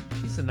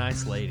 She's a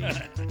nice lady.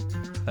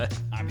 But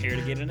I'm here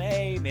to get an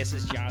A,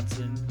 Mrs.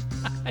 Johnson.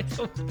 I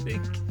don't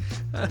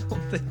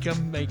think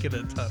I'm making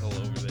a tunnel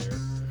over there.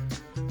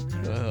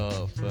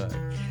 Oh fuck.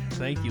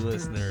 Thank you,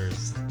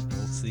 listeners.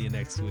 We'll see you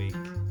next week.